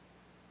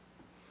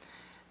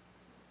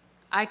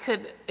 I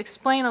could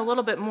explain a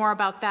little bit more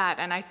about that,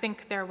 and I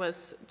think there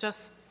was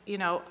just,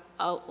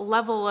 a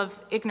level of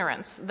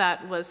ignorance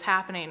that was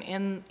happening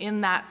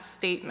in that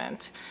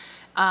statement,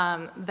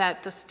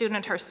 that the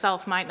student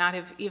herself might not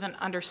have even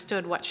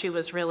understood what she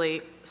was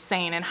really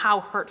saying and how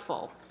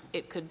hurtful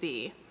it could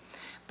be.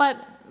 But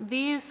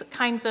these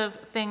kinds of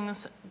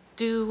things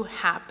do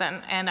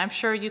happen, and I'm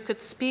sure you could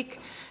speak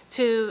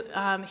to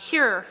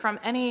hear from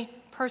any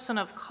person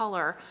of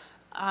color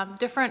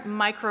different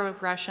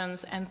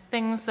microaggressions and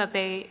things that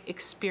they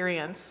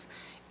experience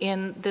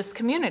in this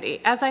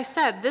community. As I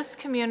said, this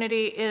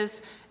community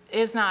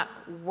is not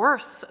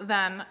worse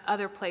than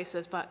other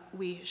places, but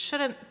we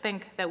shouldn't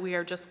think that we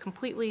are just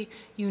completely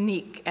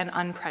unique and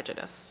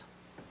unprejudiced.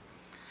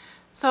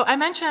 So I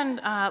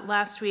mentioned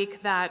last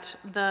week that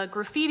the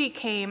graffiti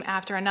came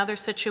after another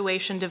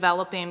situation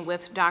developing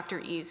with Dr.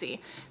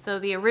 Easy. So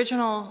the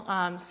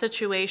original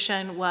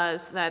situation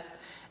was that,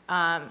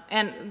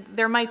 and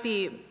there might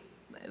be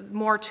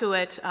more to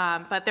it,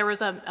 but there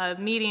was a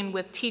meeting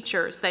with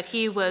teachers that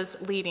he was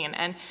leading,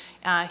 and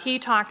he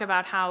talked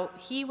about how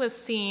he was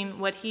seeing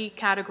what he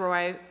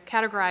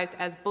categorized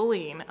as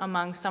bullying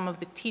among some of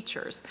the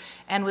teachers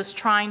and was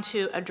trying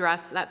to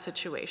address that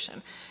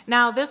situation.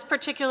 Now, this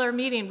particular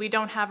meeting, we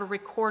don't have a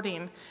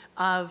recording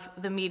of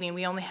the meeting.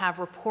 We only have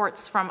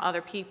reports from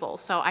other people,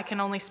 so I can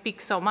only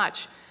speak so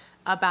much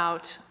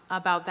about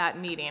that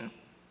meeting.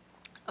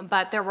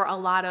 But there were a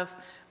lot of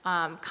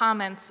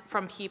comments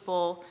from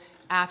people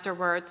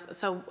afterwards.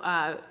 So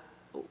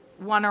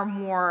one or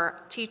more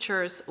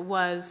teachers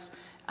was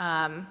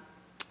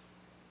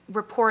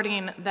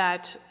reporting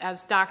that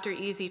as Dr.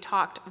 Easy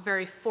talked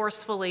very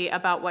forcefully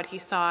about what he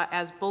saw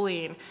as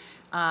bullying,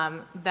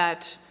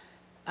 that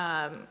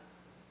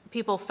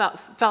people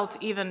felt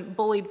even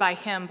bullied by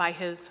him by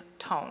his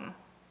tone.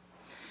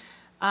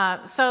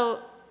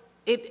 So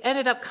it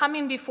ended up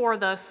coming before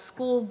the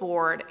school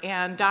board,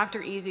 and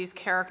Dr. Easy's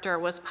character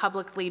was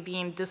publicly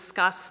being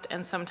discussed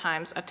and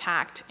sometimes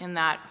attacked in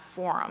that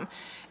forum.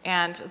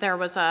 And there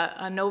was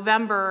a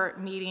November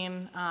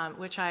meeting,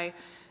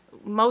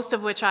 most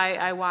of which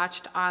I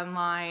watched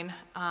online,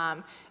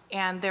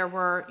 and there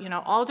were,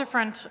 all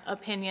different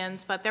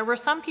opinions, but there were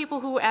some people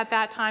who at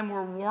that time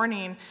were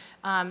warning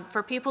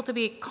for people to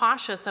be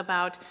cautious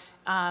about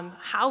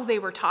how they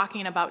were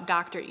talking about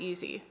Dr.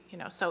 Easy.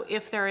 So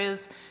if there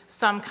is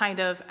some kind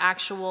of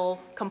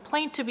actual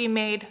complaint to be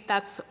made,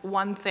 that's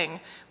one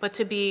thing, but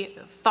to be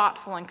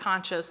thoughtful and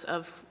conscious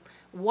of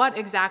what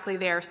exactly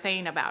they are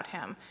saying about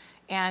him,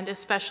 and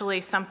especially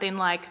something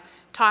like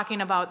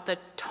talking about the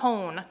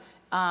tone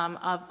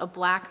of a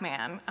black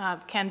man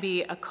can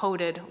be a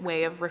coded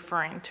way of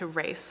referring to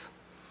race.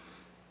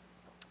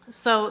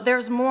 So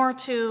there's more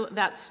to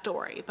that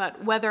story,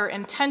 but whether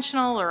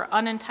intentional or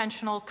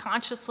unintentional,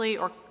 consciously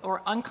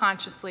or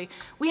unconsciously,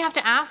 we have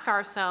to ask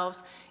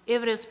ourselves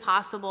if it is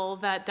possible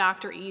that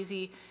Dr.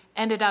 Easy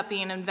ended up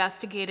being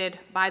investigated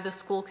by the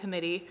school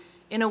committee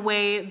in a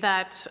way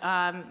that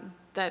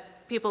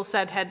that people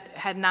said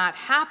had not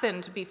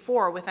happened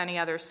before with any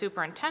other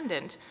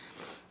superintendent.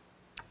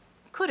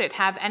 Could it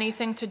have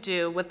anything to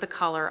do with the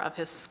color of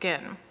his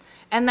skin?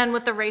 And then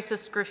with the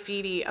racist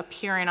graffiti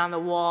appearing on the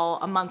wall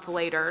a month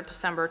later,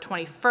 December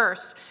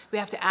 21st, we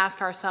have to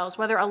ask ourselves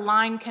whether a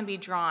line can be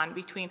drawn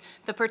between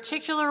the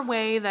particular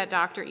way that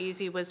Dr.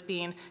 Easy was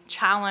being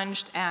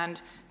challenged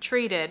and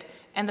treated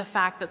and the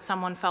fact that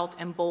someone felt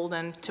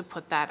emboldened to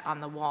put that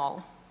on the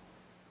wall.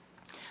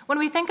 When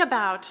we think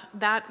about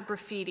that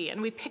graffiti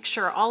and we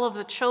picture all of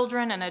the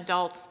children and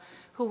adults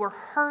who were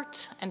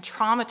hurt and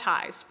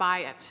traumatized by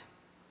it,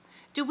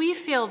 do we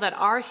feel that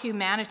our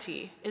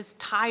humanity is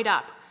tied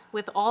up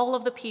with all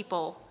of the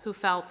people who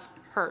felt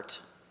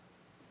hurt?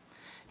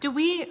 Do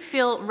we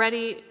feel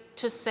ready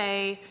to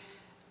say,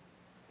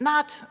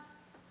 not,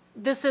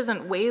 this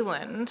isn't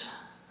Wayland,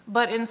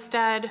 but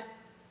instead,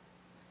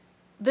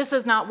 this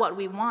is not what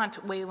we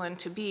want Wayland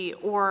to be,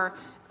 or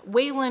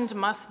Wayland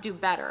must do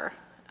better?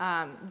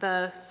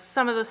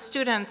 Some of the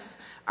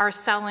students are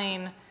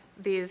selling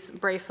these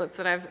bracelets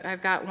that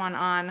I've got one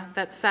on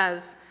that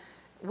says,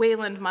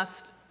 Wayland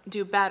must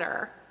do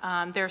better.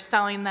 They're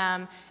selling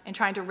them and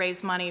trying to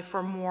raise money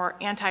for more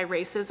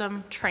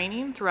anti-racism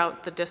training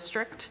throughout the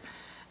district.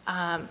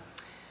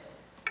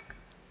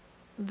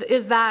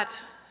 Is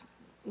that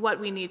what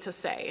we need to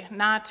say?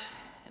 Not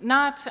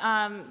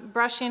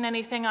brushing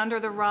anything under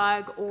the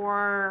rug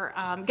or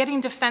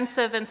getting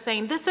defensive and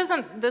saying, this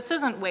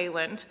isn't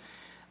Wayland,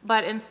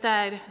 but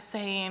instead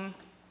saying,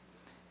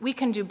 we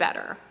can do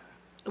better.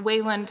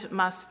 Wayland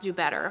must do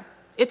better.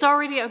 It's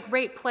already a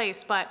great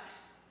place, but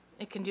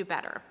it can do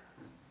better.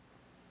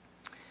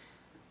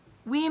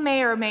 We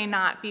may or may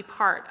not be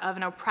part of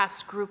an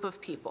oppressed group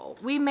of people.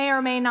 We may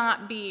or may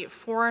not be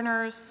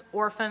foreigners,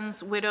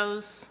 orphans,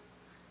 widows,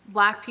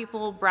 black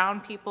people, brown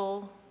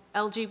people,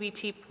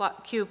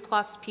 LGBTQ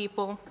plus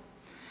people.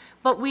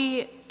 But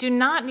we do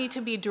not need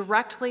to be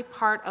directly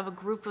part of a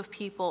group of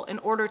people in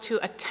order to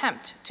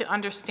attempt to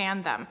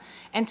understand them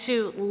and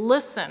to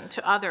listen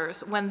to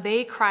others when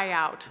they cry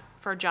out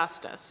for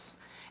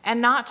justice,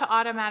 and not to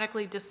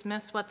automatically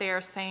dismiss what they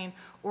are saying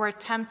or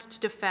attempt to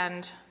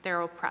defend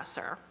their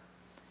oppressor,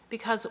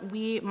 because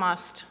we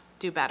must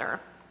do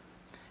better.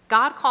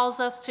 God calls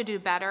us to do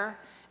better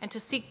and to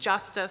seek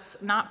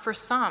justice not for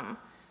some,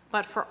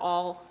 but for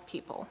all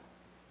people.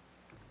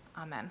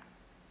 Amen.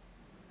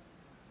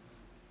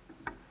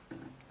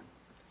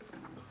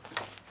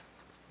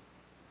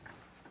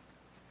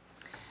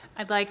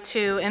 I'd like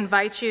to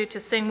invite you to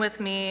sing with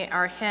me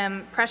our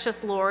hymn,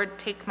 Precious Lord,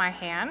 Take My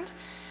Hand.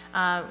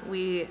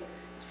 We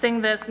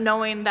sing this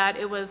knowing that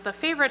it was the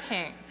favorite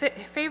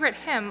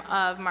hymn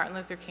of Martin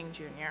Luther King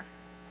Jr.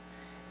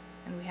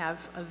 And we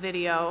have a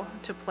video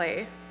to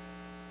play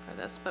for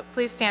this, but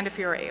please stand if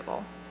you're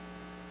able.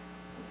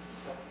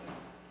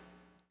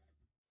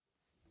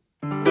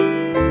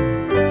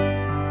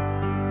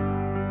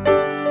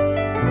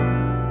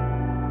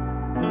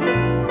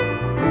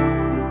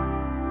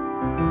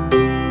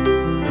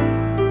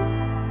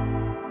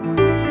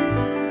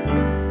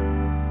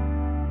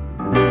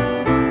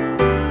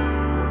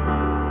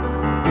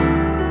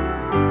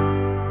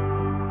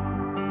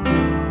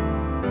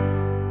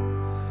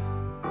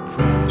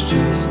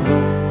 Precious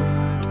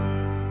Lord,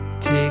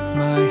 take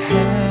my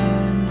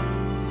hand,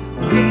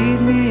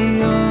 lead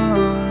me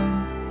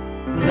on,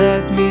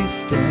 let me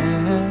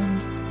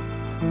stand.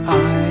 I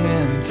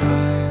am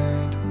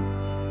tired,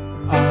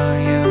 I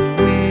am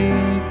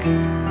weak,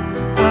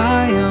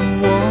 I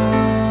am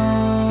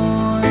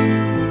worn.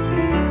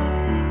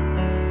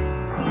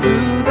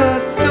 Through the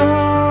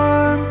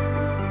storm,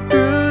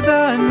 through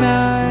the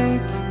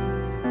night,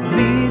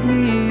 lead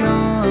me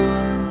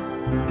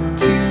on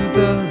to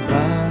the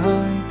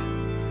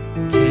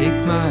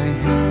take my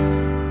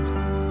hand.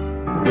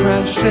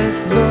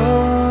 Precious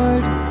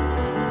Lord,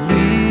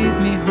 lead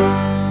me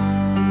home.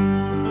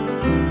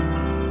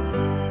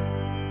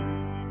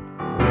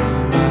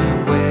 When my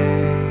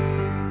way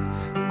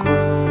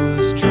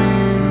grows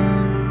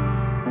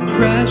drear,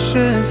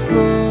 precious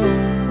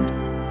Lord,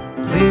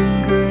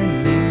 linger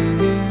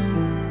near.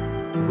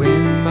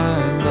 When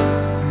my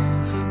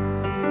life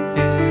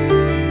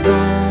is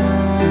almost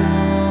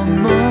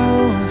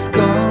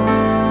gone,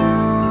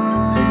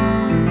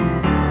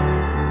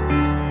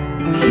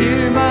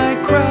 hear my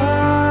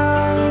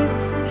cry,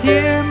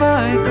 hear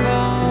my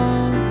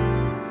call,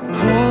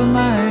 hold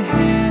my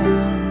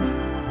hand,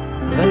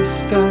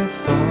 lest I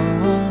fall.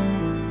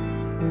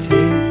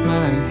 Take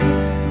my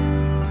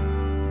hand,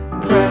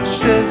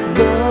 precious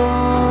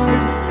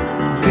Lord,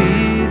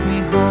 lead me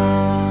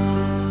home.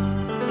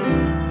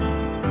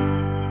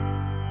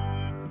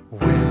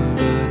 When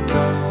the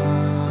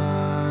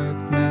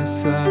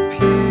darkness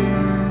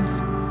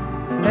appears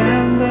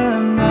and the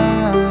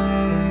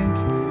night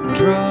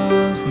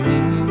draws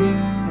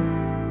near,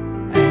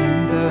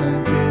 and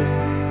the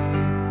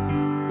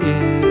day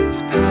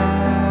is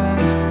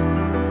past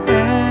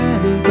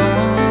and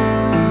gone,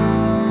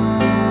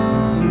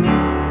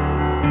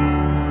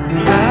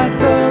 at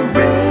the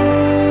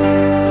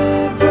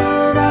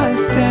river I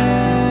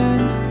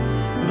stand,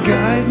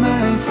 guide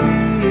my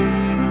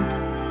feet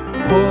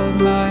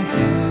my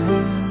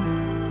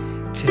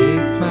hand,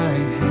 take my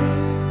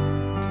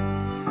hand.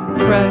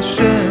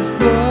 Precious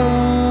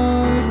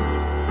Lord,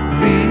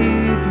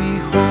 lead me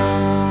home.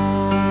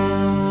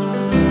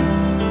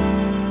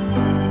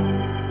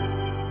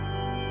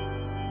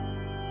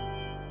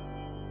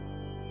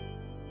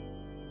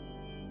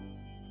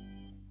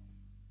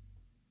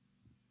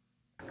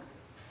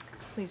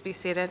 Please be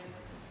seated.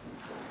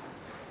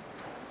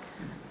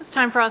 It's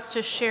time for us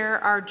to share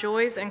our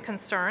joys and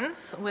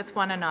concerns with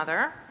one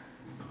another.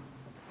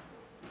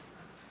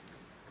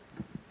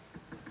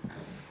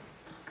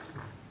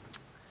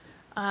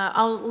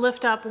 I'll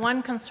lift up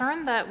one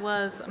concern that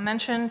was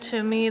mentioned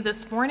to me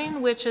this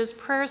morning, which is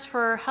prayers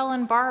for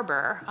Helen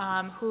Barber,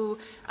 who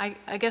I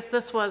guess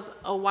this was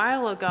a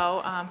while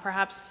ago,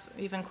 perhaps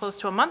even close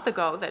to a month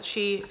ago, that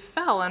she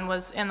fell and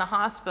was in the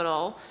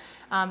hospital.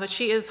 But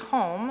she is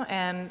home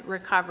and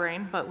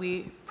recovering, but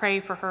we pray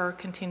for her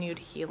continued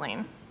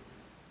healing.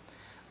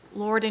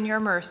 Lord, in your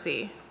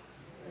mercy,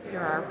 hear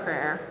our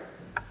prayer.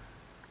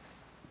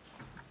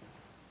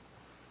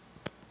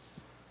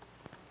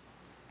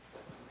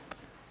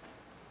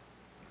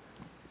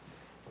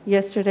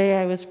 Yesterday,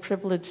 I was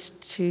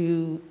privileged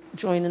to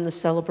join in the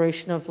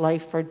celebration of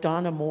life for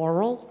Donna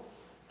Morrill,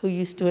 who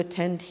used to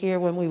attend here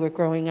when we were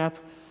growing up.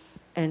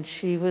 And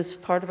she was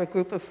part of a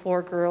group of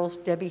 4 girls,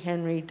 Debbie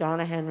Henry,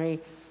 Donna Henry,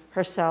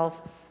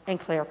 herself, and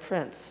Claire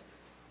Prince.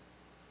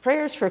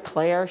 Prayers for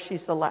Claire.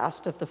 She's the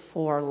last of the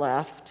 4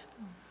 left.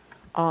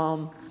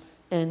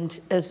 And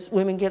as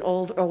women get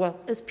older, or well,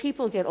 as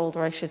people get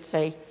older, I should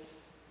say,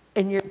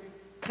 and your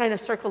kind of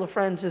circle of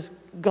friends is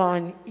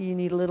gone, you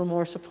need a little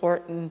more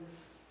support and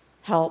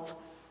help.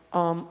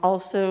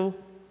 Also,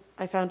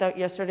 I found out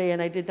yesterday,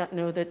 and I did not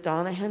know, that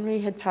Donna Henry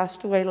had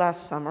passed away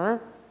last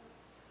summer.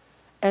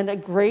 And a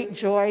great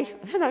joy,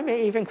 and I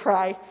may even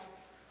cry,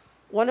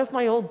 one of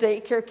my old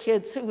daycare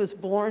kids who was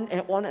born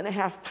at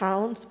 1.5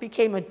 pounds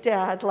became a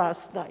dad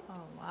last night.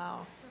 Oh,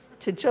 wow.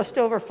 To just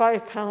over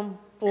 5-pound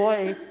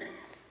boy,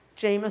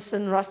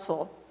 Jameson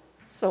Russell.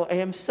 So I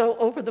am so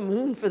over the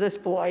moon for this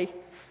boy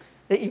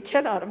that you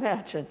cannot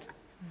imagine.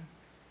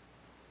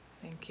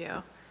 Thank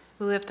you.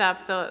 We lift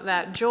up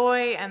that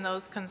joy and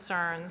those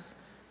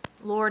concerns.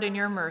 Lord, in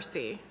your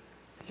mercy,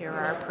 hear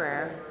our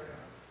prayer.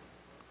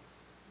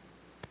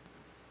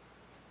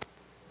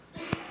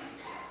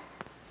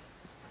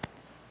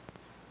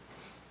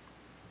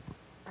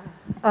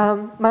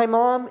 My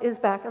mom is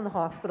back in the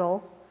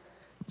hospital.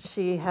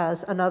 She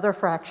has another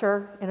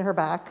fracture in her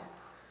back,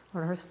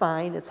 on her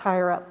spine. It's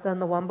higher up than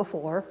the one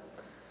before.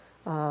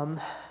 I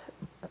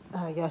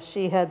guess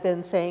she had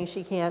been saying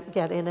she can't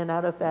get in and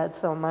out of bed,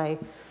 so my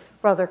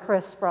brother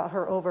Chris brought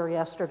her over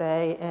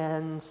yesterday,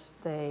 and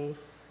they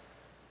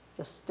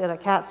just did a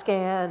CAT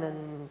scan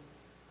and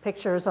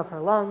pictures of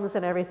her lungs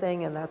and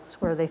everything, and that's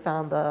where they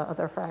found the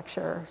other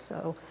fracture.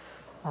 So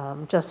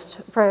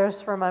just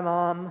prayers for my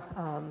mom.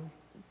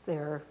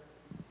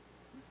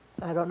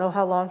 I don't know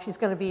how long she's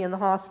going to be in the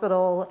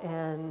hospital,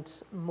 and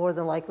more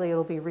than likely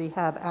it'll be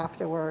rehab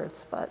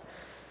afterwards, but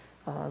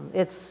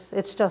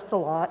it's just a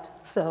lot.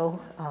 So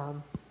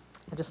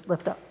I just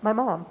lift up my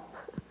mom.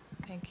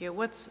 Thank you.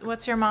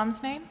 What's your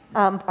mom's name?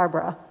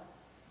 Barbara.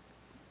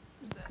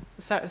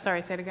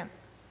 Sorry, say it again.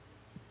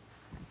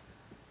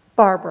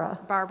 Barbara.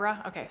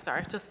 Barbara? Okay,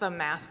 sorry, just the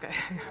mask.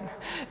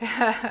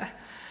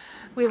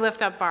 We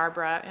lift up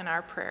Barbara in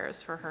our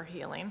prayers for her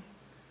healing.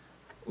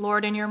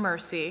 Lord, in your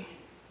mercy,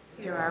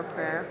 hear our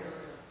prayer.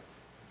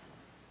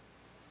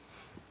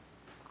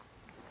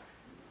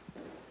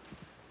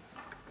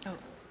 Oh,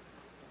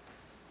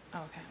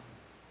 okay.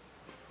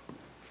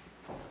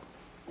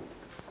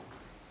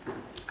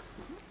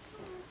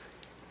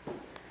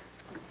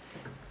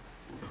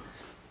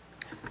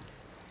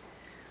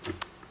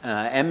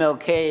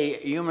 MLK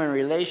Human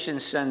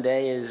Relations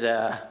Sunday is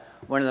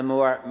one of the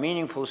more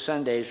meaningful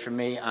Sundays for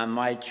me on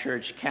my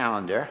church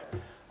calendar.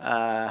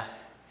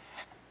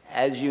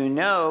 As you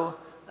know,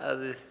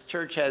 this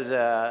church has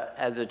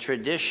a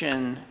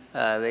tradition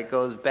that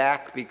goes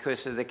back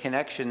because of the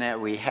connection that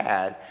we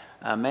had.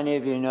 Many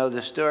of you know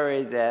the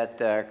story that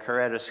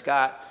Coretta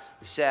Scott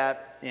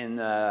sat in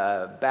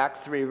the back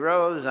 3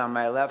 rows on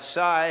my left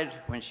side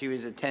when she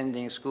was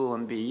attending school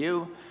in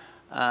BU.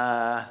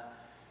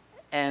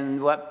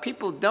 And what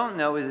people don't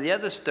know is the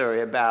other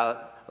story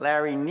about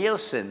Larry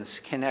Nielsen's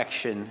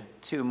connection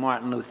to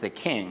Martin Luther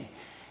King.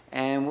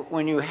 And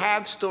when you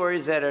have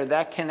stories that are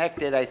that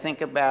connected, I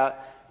think about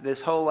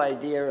this whole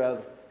idea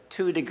of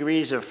 2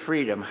 degrees of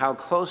freedom, how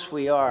close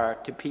we are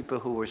to people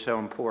who were so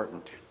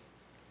important.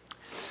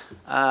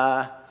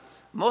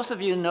 Most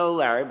of you know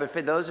Larry, but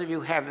for those of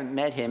you who haven't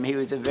met him, he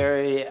was a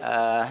very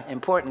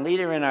important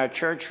leader in our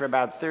church for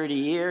about 30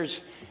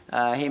 years.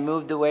 He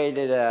moved away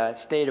to the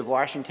state of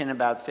Washington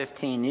about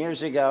 15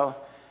 years ago,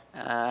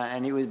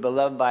 and he was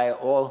beloved by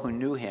all who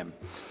knew him.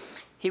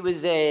 He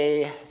was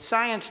a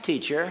science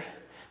teacher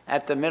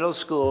at the middle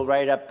school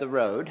right up the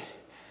road,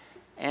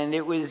 and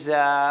it was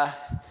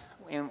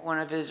in one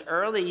of his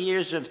early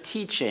years of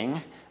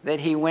teaching that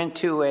he went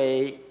to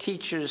a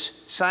teachers'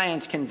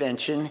 science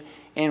convention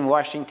in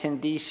Washington,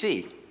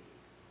 D.C.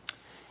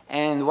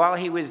 And while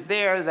he was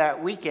there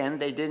that weekend,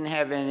 they didn't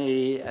have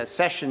any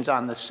sessions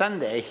on the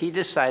Sunday, he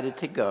decided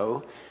to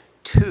go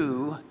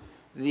to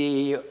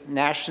the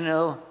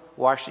National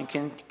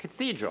Washington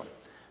Cathedral.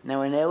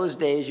 Now, in those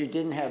days, you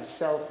didn't have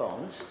cell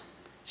phones,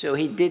 so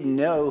he didn't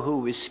know who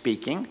was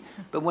speaking.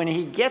 But when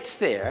he gets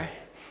there,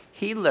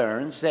 he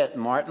learns that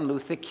Martin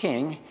Luther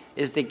King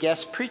is the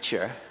guest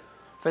preacher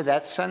for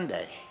that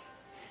Sunday.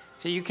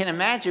 So you can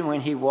imagine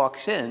when he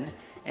walks in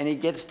and he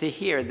gets to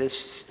hear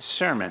this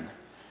sermon.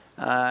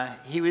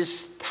 He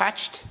was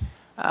touched.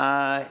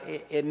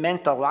 It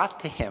meant a lot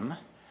to him.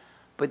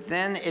 But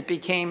then it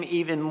became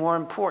even more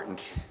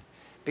important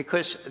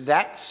because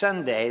that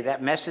Sunday,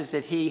 that message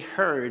that he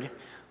heard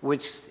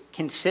was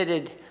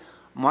considered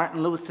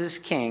Martin Luther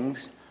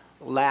King's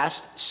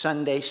last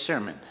Sunday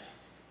sermon.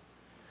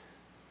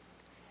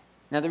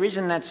 Now, the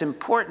reason that's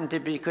important is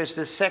because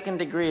the second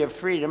degree of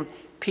freedom,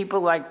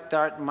 people like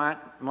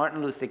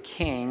Martin Luther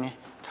King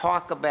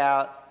talk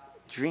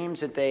about dreams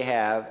that they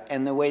have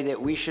and the way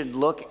that we should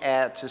look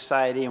at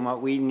society and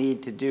what we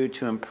need to do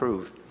to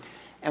improve.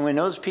 And when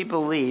those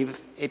people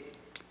leave, it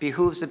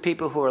behooves the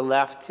people who are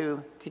left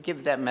to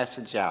give that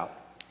message out.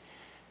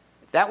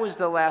 That was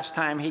the last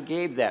time he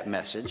gave that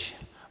message.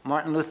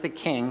 Martin Luther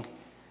King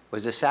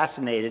was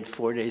assassinated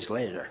 4 days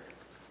later.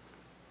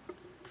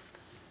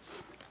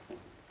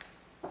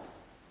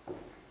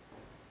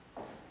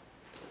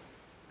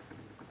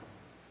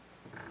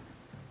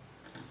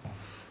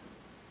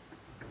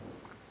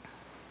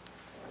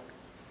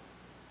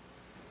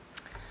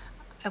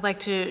 I'd like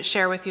to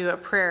share with you a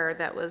prayer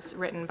that was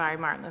written by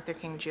Martin Luther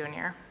King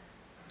Jr.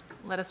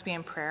 Let us be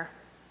in prayer.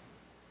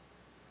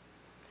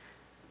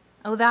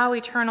 O thou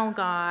eternal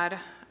God,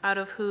 out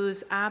of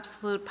whose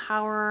absolute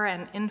power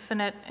and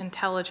infinite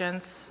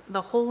intelligence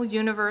the whole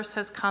universe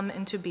has come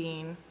into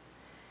being,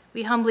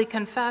 we humbly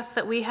confess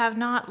that we have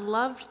not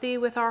loved thee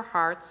with our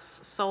hearts,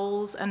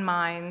 souls, and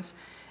minds,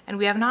 and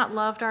we have not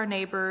loved our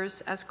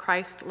neighbors as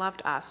Christ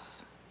loved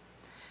us.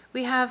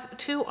 We have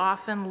too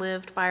often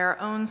lived by our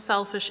own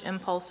selfish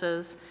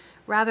impulses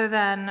rather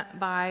than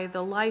by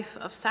the life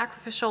of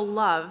sacrificial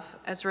love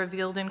as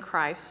revealed in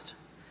Christ.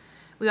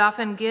 We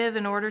often give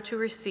in order to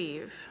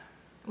receive.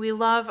 We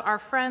love our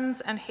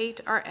friends and hate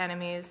our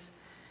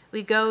enemies.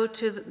 We go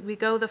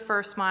the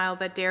first mile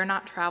but dare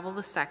not travel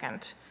the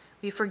second.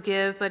 We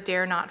forgive but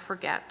dare not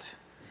forget.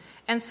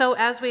 And so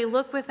as we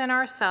look within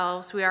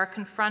ourselves, we are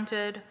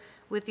confronted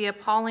with the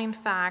appalling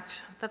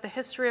fact that the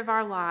history of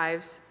our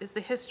lives is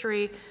the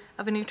history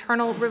of an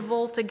eternal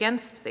revolt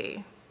against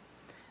thee.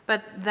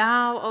 But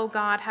thou, O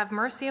God, have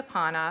mercy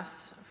upon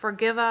us.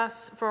 Forgive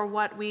us for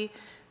what we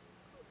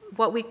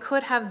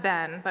could have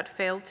been but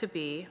failed to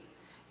be.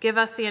 Give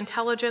us the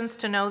intelligence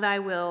to know thy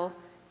will.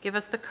 Give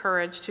us the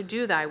courage to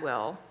do thy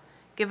will.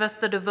 Give us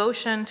the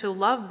devotion to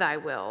love thy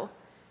will.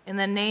 In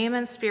the name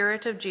and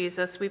spirit of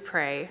Jesus we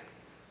pray.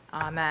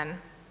 Amen.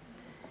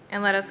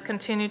 And let us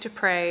continue to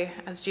pray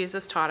as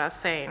Jesus taught us,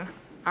 saying,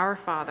 Our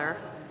Father,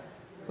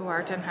 who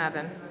art in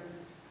heaven,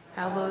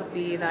 hallowed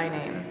be thy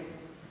name.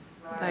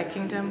 Thy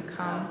kingdom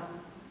come,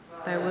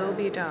 thy will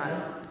be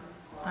done,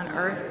 on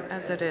earth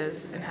as it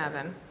is in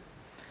heaven.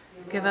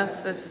 Give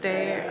us this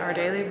day our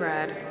daily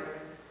bread,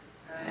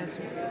 as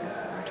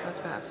our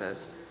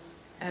trespasses,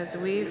 as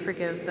we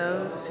forgive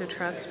those who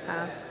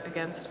trespass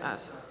against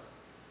us.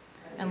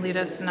 And lead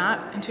us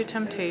not into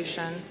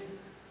temptation,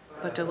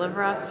 but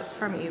deliver us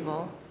from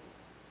evil.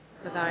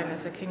 For thine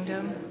is the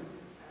kingdom,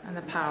 and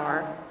the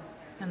power,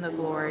 and the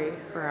glory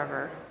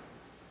forever.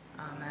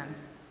 Amen.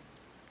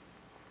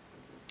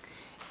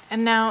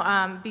 And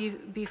now,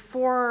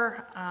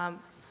 before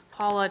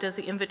Paula does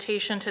the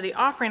invitation to the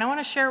offering, I want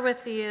to share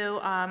with you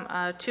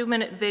a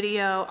 2-minute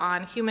video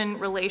on Human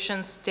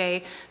Relations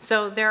Day.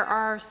 So there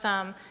are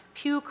some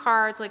pew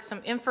cards, like some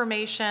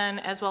information,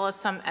 as well as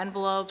some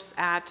envelopes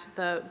at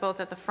both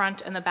at the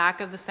front and the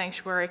back of the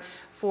sanctuary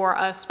for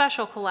a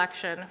special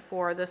collection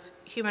for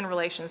this Human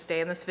Relations Day.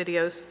 And this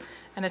video is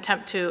an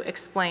attempt to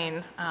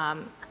explain a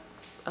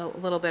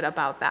little bit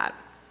about that.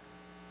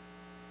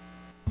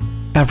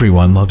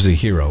 Everyone loves a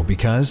hero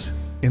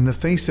because, in the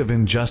face of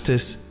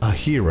injustice, a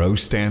hero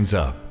stands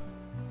up.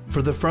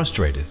 For the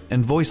frustrated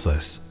and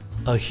voiceless,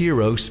 a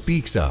hero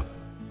speaks up.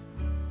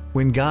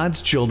 When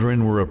God's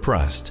children were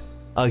oppressed,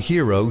 a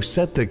hero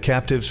set the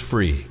captives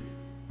free.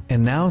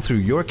 And now, through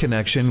your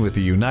connection with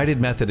the United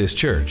Methodist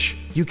Church,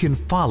 you can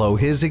follow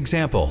his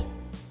example.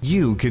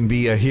 You can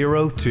be a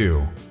hero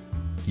too.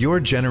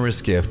 Your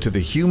generous gift to the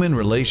Human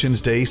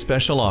Relations Day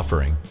special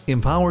offering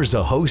empowers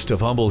a host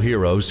of humble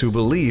heroes who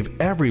believe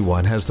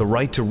everyone has the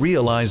right to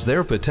realize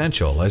their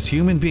potential as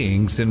human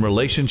beings in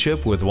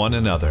relationship with one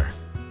another.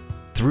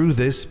 Through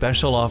this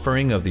special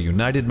offering of the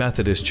United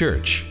Methodist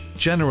Church,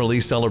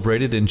 generally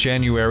celebrated in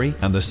January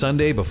and the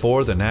Sunday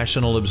before the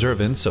national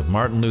observance of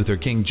Martin Luther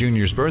King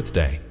Jr.'s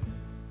birthday,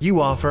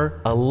 you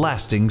offer a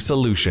lasting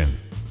solution.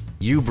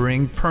 You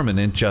bring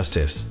permanent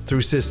justice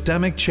through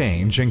systemic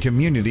change and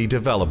community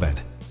development.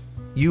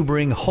 You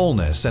bring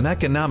wholeness and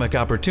economic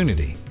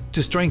opportunity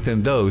to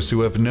strengthen those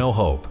who have no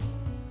hope.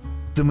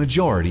 The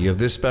majority of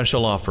this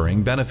special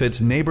offering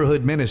benefits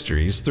neighborhood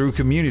ministries through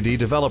community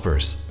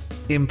developers,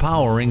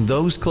 empowering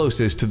those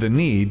closest to the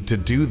need to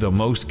do the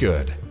most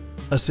good.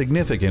 A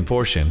significant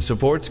portion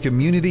supports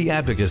community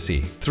advocacy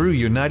through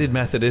United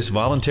Methodist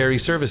Voluntary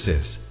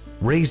Services,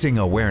 raising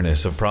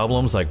awareness of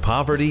problems like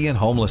poverty and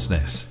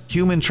homelessness,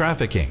 human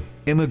trafficking,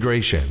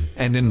 immigration,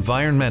 and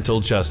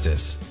environmental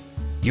justice.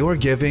 Your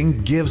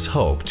giving gives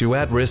hope to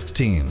at-risk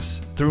teens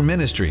through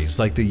ministries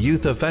like the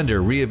Youth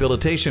Offender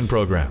Rehabilitation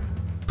Program,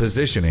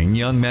 positioning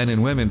young men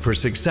and women for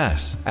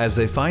success as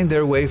they find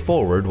their way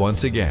forward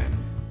once again.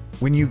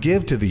 When you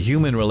give to the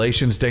Human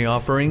Relations Day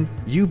offering,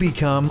 you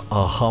become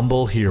a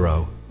humble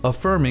hero,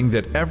 affirming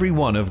that every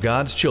one of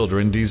God's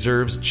children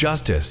deserves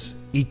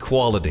justice,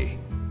 equality,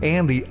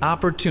 and the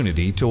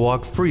opportunity to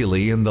walk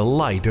freely in the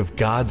light of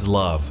God's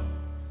love.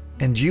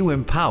 And you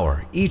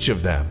empower each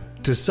of them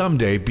to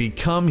someday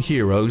become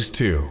heroes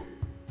too.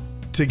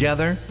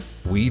 Together,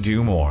 we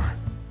do more.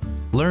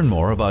 Learn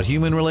more about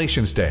Human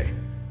Relations Day.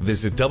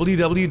 Visit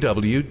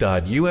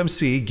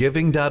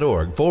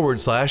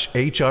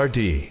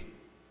www.umcgiving.org/HRD.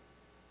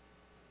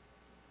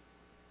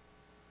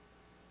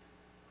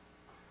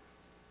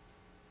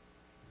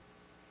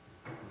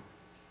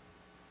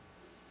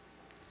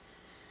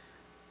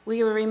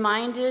 We are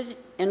reminded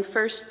in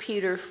 1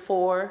 Peter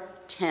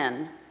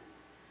 4:10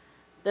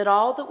 that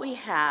all that we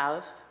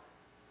have,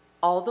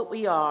 all that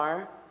we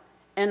are,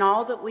 and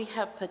all that we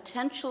have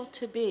potential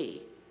to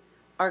be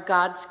are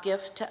God's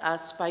gift to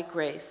us by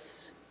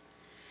grace,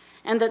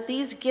 and that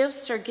these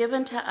gifts are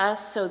given to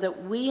us so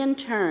that we in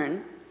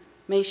turn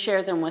may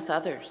share them with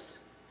others.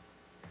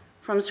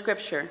 From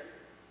Scripture,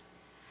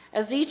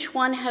 as each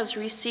one has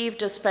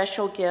received a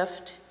special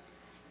gift,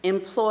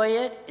 employ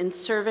it in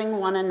serving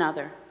one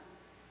another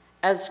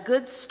as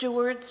good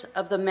stewards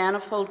of the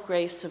manifold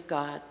grace of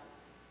God.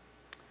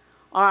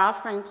 Our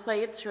offering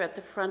plates are at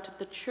the front of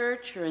the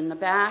church or in the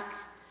back.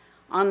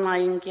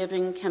 Online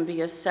giving can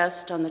be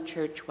assessed on the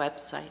church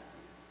website.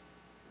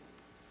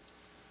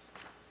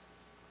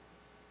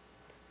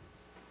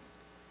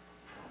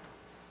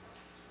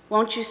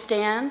 Won't you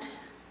stand,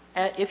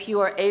 if you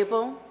are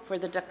able, for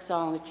the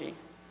doxology?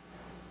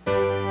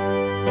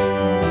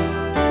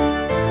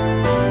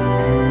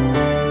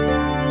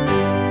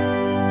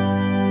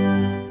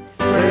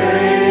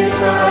 Praise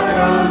God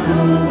from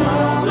whom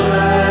all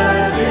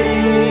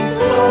blessings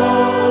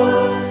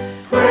flow.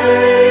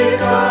 Praise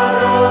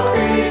God, all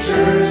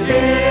creatures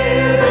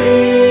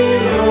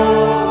here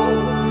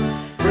below.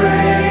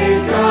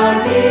 Praise God,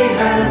 ye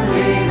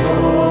heavenly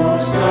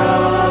hosts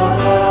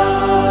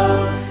above.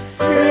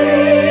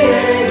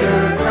 Creator,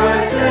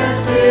 Christ, and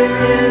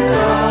Spirit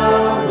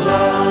of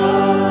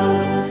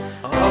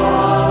love.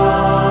 Amen.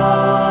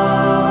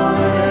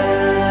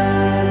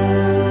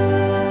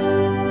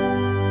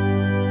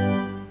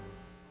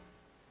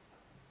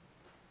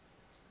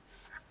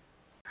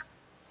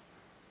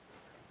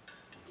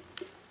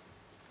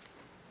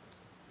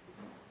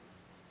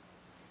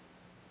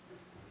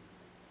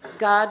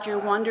 God, your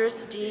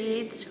wondrous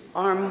deeds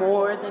are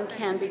more than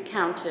can be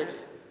counted.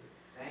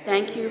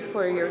 Thank you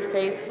for your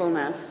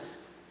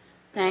faithfulness.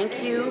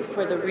 Thank you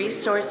for the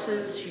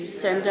resources you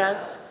send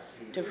us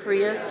to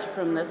free us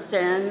from the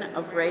sin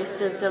of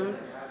racism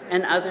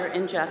and other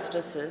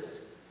injustices.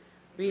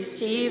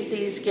 Receive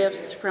these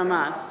gifts from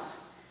us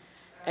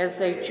as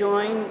they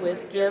join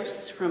with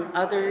gifts from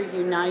other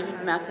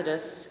United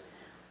Methodists.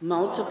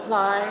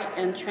 Multiply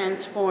and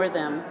transform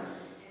them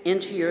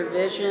into your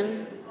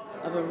vision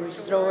of a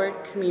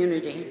restored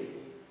community.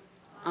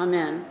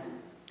 Amen.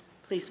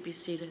 Please be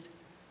seated.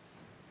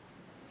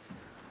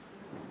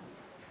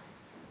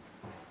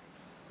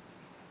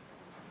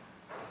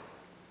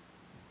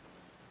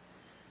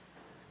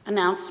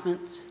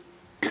 Announcements.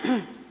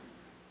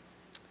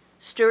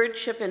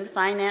 Stewardship and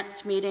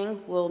Finance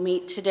meeting will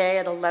meet today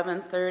at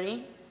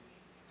 11:30.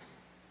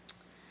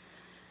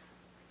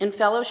 In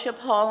Fellowship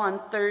Hall on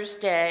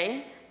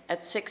Thursday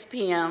at 6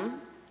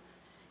 p.m.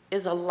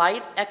 is a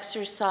light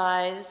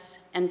exercise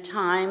and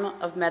time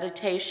of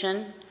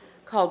meditation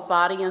called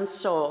Body and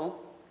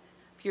Soul.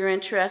 If you're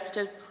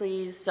interested,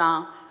 please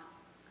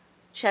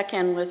check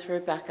in with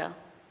Rebecca.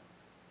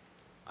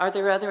 Are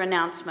there other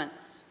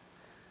announcements?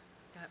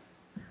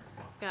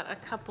 Got a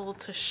couple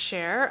to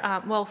share.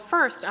 Well,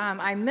 first,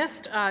 I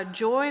missed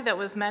Joy that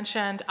was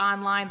mentioned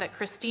online that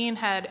Christine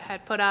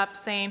had put up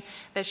saying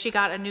that she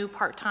got a new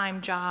part-time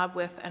job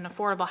with an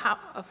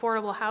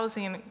affordable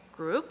housing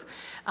group.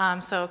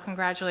 So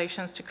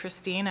congratulations to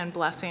Christine and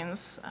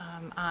blessings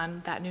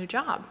on that new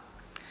job.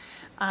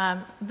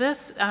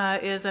 This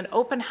is an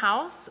open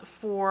house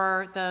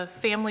for the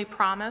Family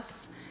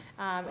Promise.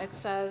 It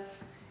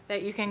says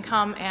that you can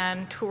come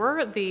and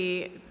tour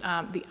the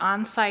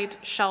on-site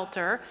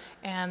shelter,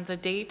 and the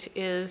date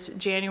is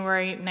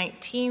January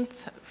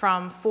 19th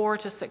from 4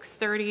 to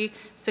 6:30,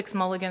 6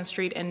 Mulligan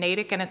Street in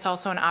Natick, and it's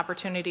also an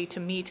opportunity to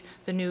meet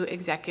the new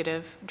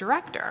executive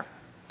director.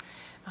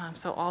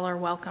 So all are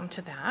welcome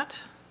to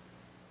that.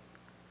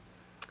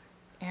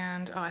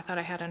 And, I thought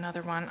I had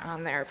another one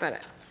on there,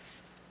 but,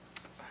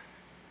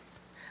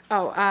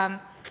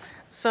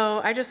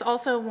 So I just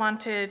also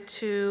wanted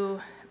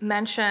to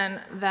mention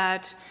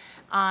that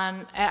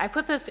and I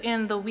put this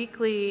in the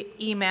weekly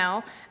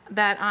email,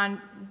 that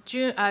on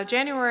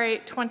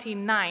January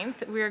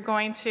 29th, we are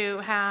going to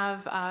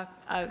have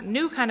a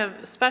new kind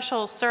of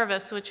special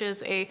service, which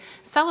is a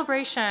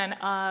celebration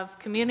of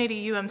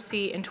Community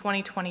UMC in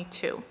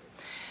 2022.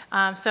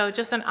 So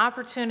just an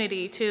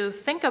opportunity to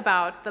think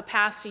about the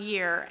past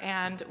year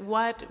and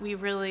what we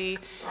really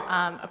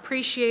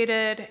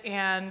appreciated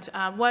and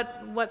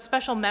what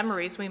special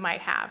memories we might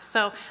have.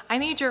 So I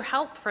need your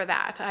help for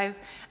that.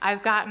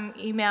 I've gotten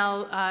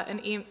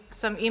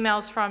some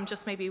emails from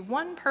just maybe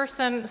one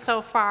person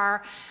so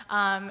far,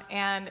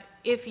 and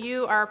if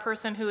you are a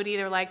person who would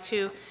either like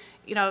to,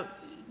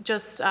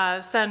 just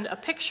send a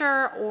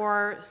picture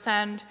or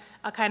send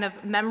a kind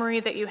of memory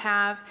that you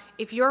have.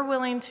 If you're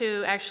willing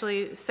to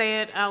actually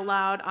say it out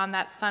loud on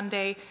that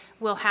Sunday,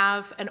 we'll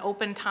have an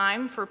open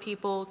time for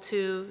people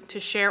to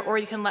share, or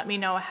you can let me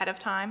know ahead of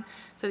time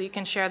so that you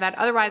can share that.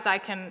 Otherwise, I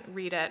can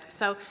read it.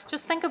 So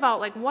just think about,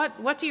 like,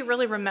 what do you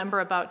really remember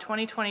about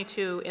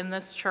 2022 in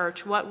this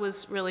church? What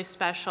was really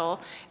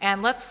special?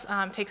 And let's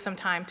take some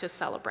time to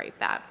celebrate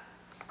that.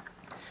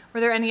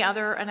 Were there any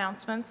other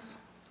announcements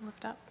to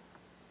lift up?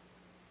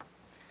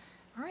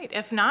 All right,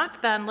 if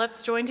not, then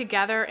let's join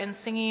together in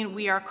singing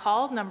We Are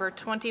Called, number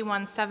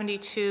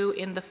 2172,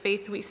 in The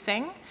Faith We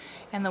Sing,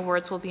 and the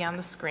words will be on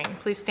the screen.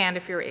 Please stand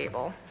if you're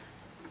able.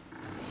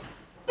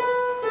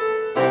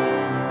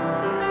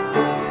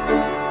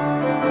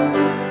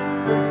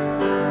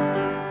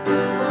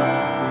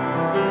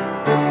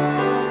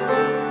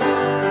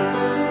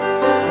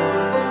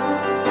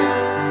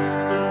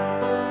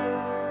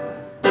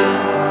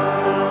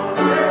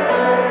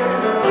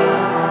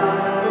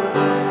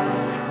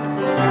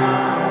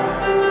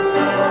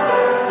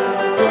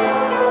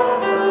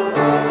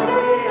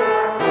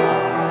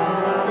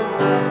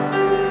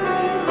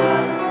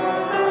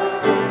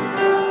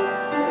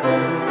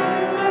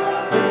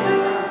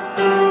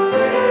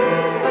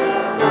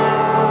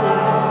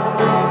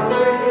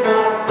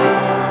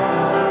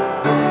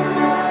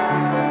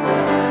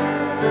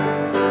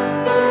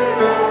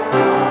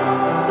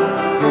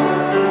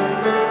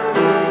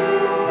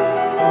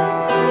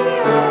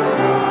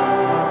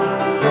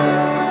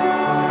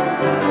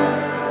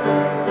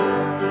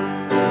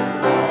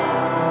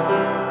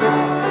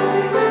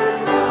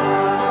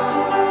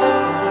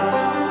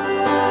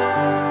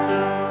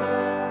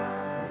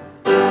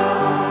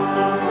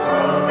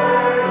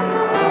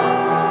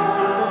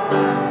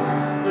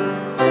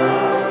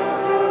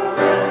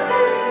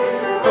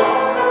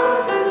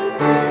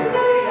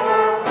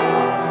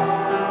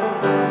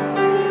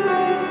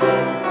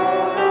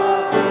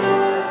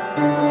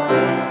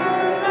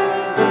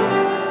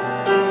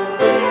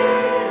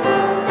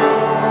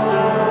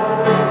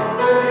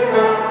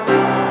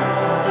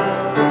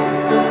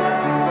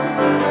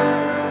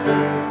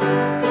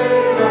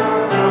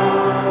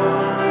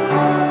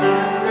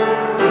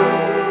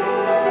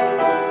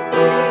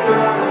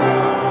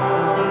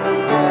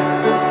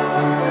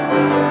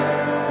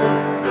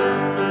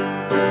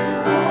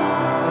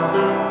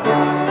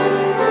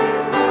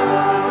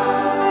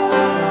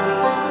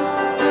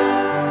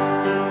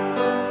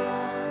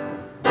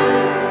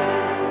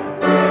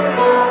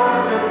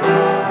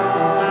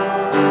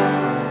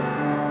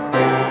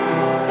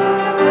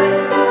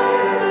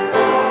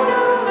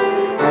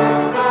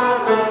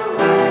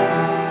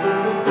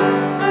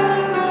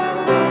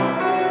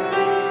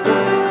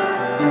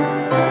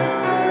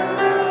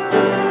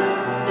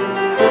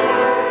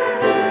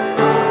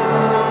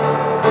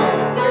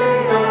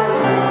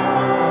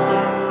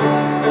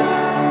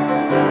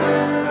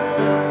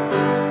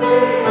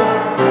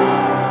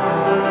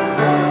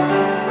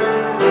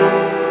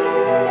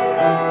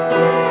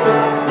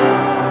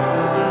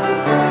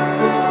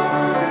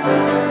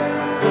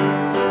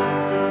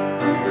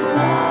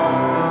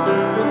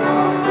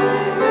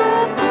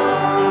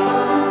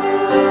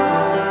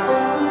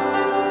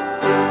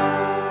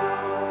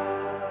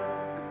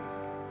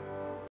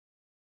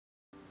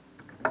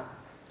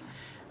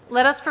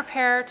 Let us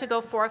prepare to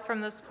go forth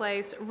from this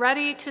place,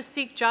 ready to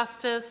seek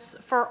justice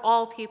for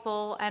all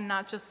people and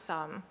not just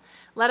some.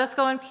 Let us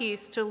go in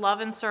peace to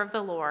love and serve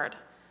the Lord.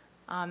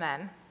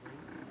 Amen.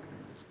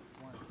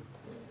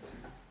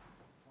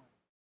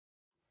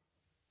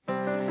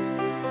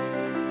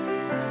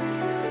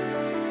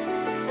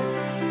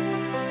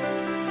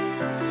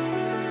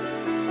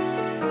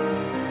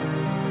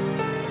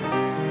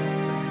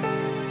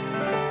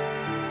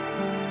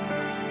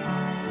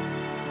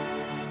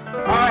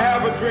 I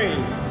have a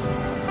dream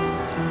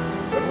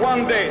that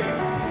one day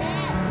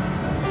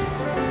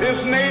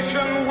this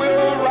nation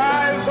will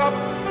rise up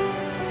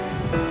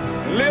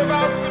and live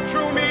out the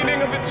true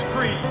meaning of its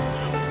creed.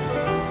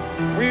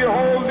 We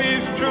hold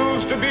these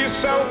truths to be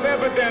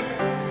self-evident,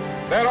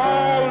 that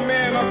all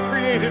men are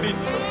created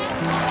equal.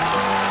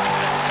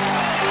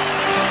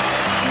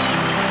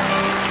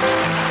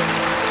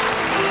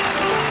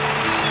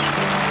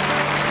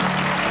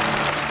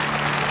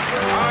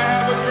 I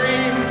have a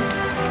dream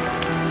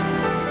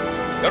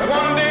that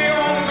one day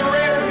on the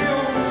red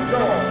hills of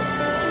Georgia,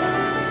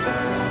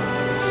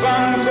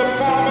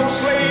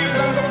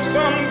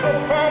 of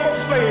former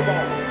slave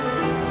owners?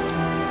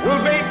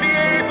 Will they be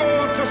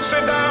able to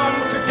sit down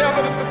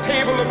together at the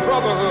table of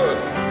brotherhood?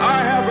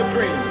 I have a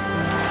dream.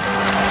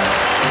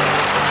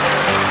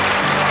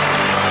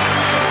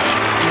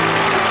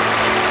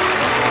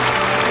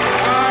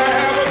 I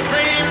have a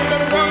dream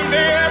that one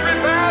day every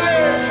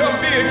valley shall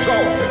be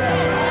exalted.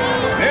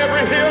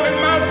 Every hill and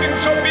mountain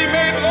shall be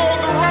made low.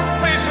 The rough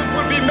places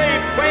will be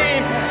made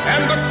plain,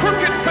 and the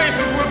crooked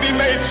places will be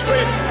made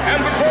straight.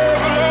 And the glory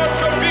of the Lord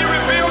shall be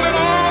revealed, and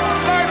all the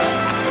flesh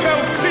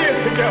shall see it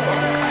together.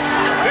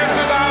 This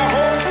is our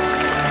hope.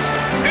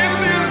 This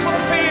is the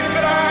faith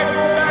that I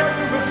go back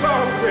to the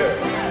South with.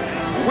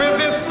 With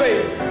this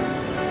faith,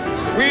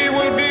 we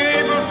will be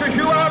able to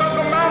hew out of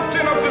the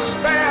mountain of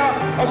despair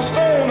a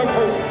stone of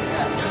hope.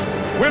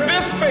 With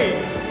this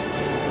faith,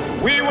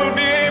 we will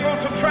be able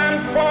to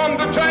transform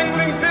the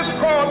jangling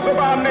discords of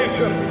our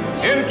nation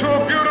into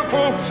a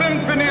beautiful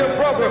symphony of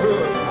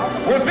brotherhood.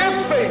 With this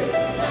faith,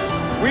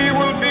 we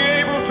will be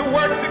able to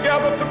work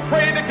together, to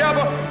pray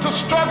together, to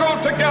struggle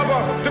together,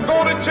 to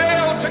go to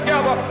jail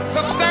together,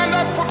 to stand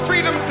up for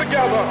freedom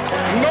together,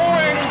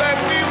 knowing that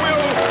we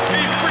will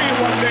be free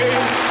one day.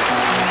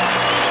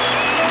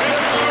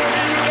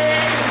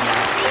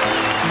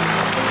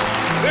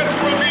 This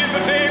will be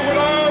the day when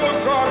all of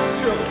God's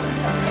children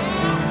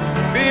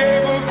be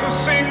able to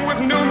sing with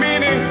new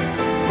meaning,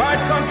 my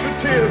country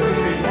tears of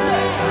thee.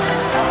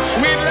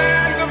 Sweet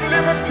land of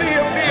liberty,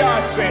 of thee I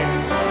sing.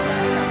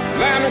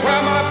 Land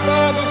where my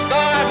fathers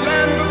died,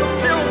 land of the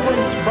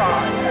pilgrims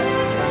pride.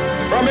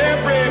 From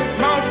every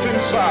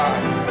mountainside,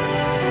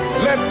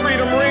 let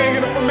freedom ring.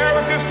 And if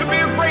America is to be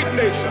a great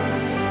nation,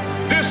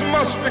 this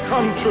must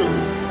become true.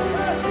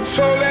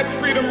 So let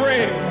freedom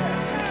ring.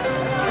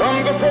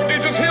 From the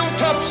prodigious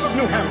hilltops of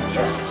New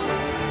Hampshire,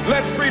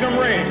 let freedom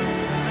ring.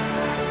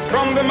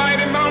 From the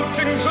mighty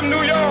mountains of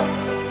New York,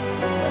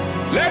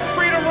 let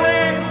freedom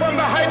ring. From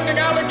the heightening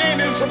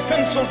Alleghenies of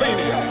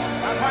Pennsylvania,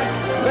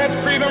 let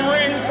freedom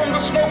ring. From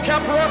the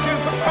snow-capped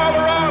Rockies of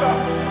Colorado,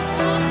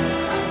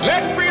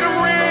 let freedom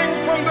ring.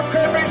 From the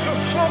curvaceous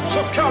slopes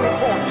of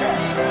California.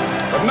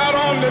 But not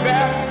only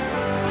that,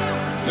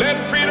 let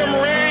freedom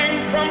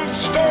ring from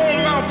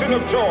Stone Mountain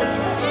of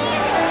Georgia.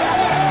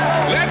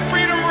 Let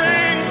freedom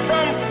ring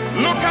from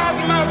Lookout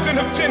Mountain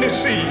of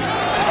Tennessee.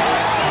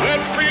 Let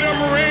freedom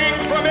ring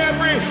from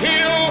every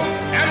hill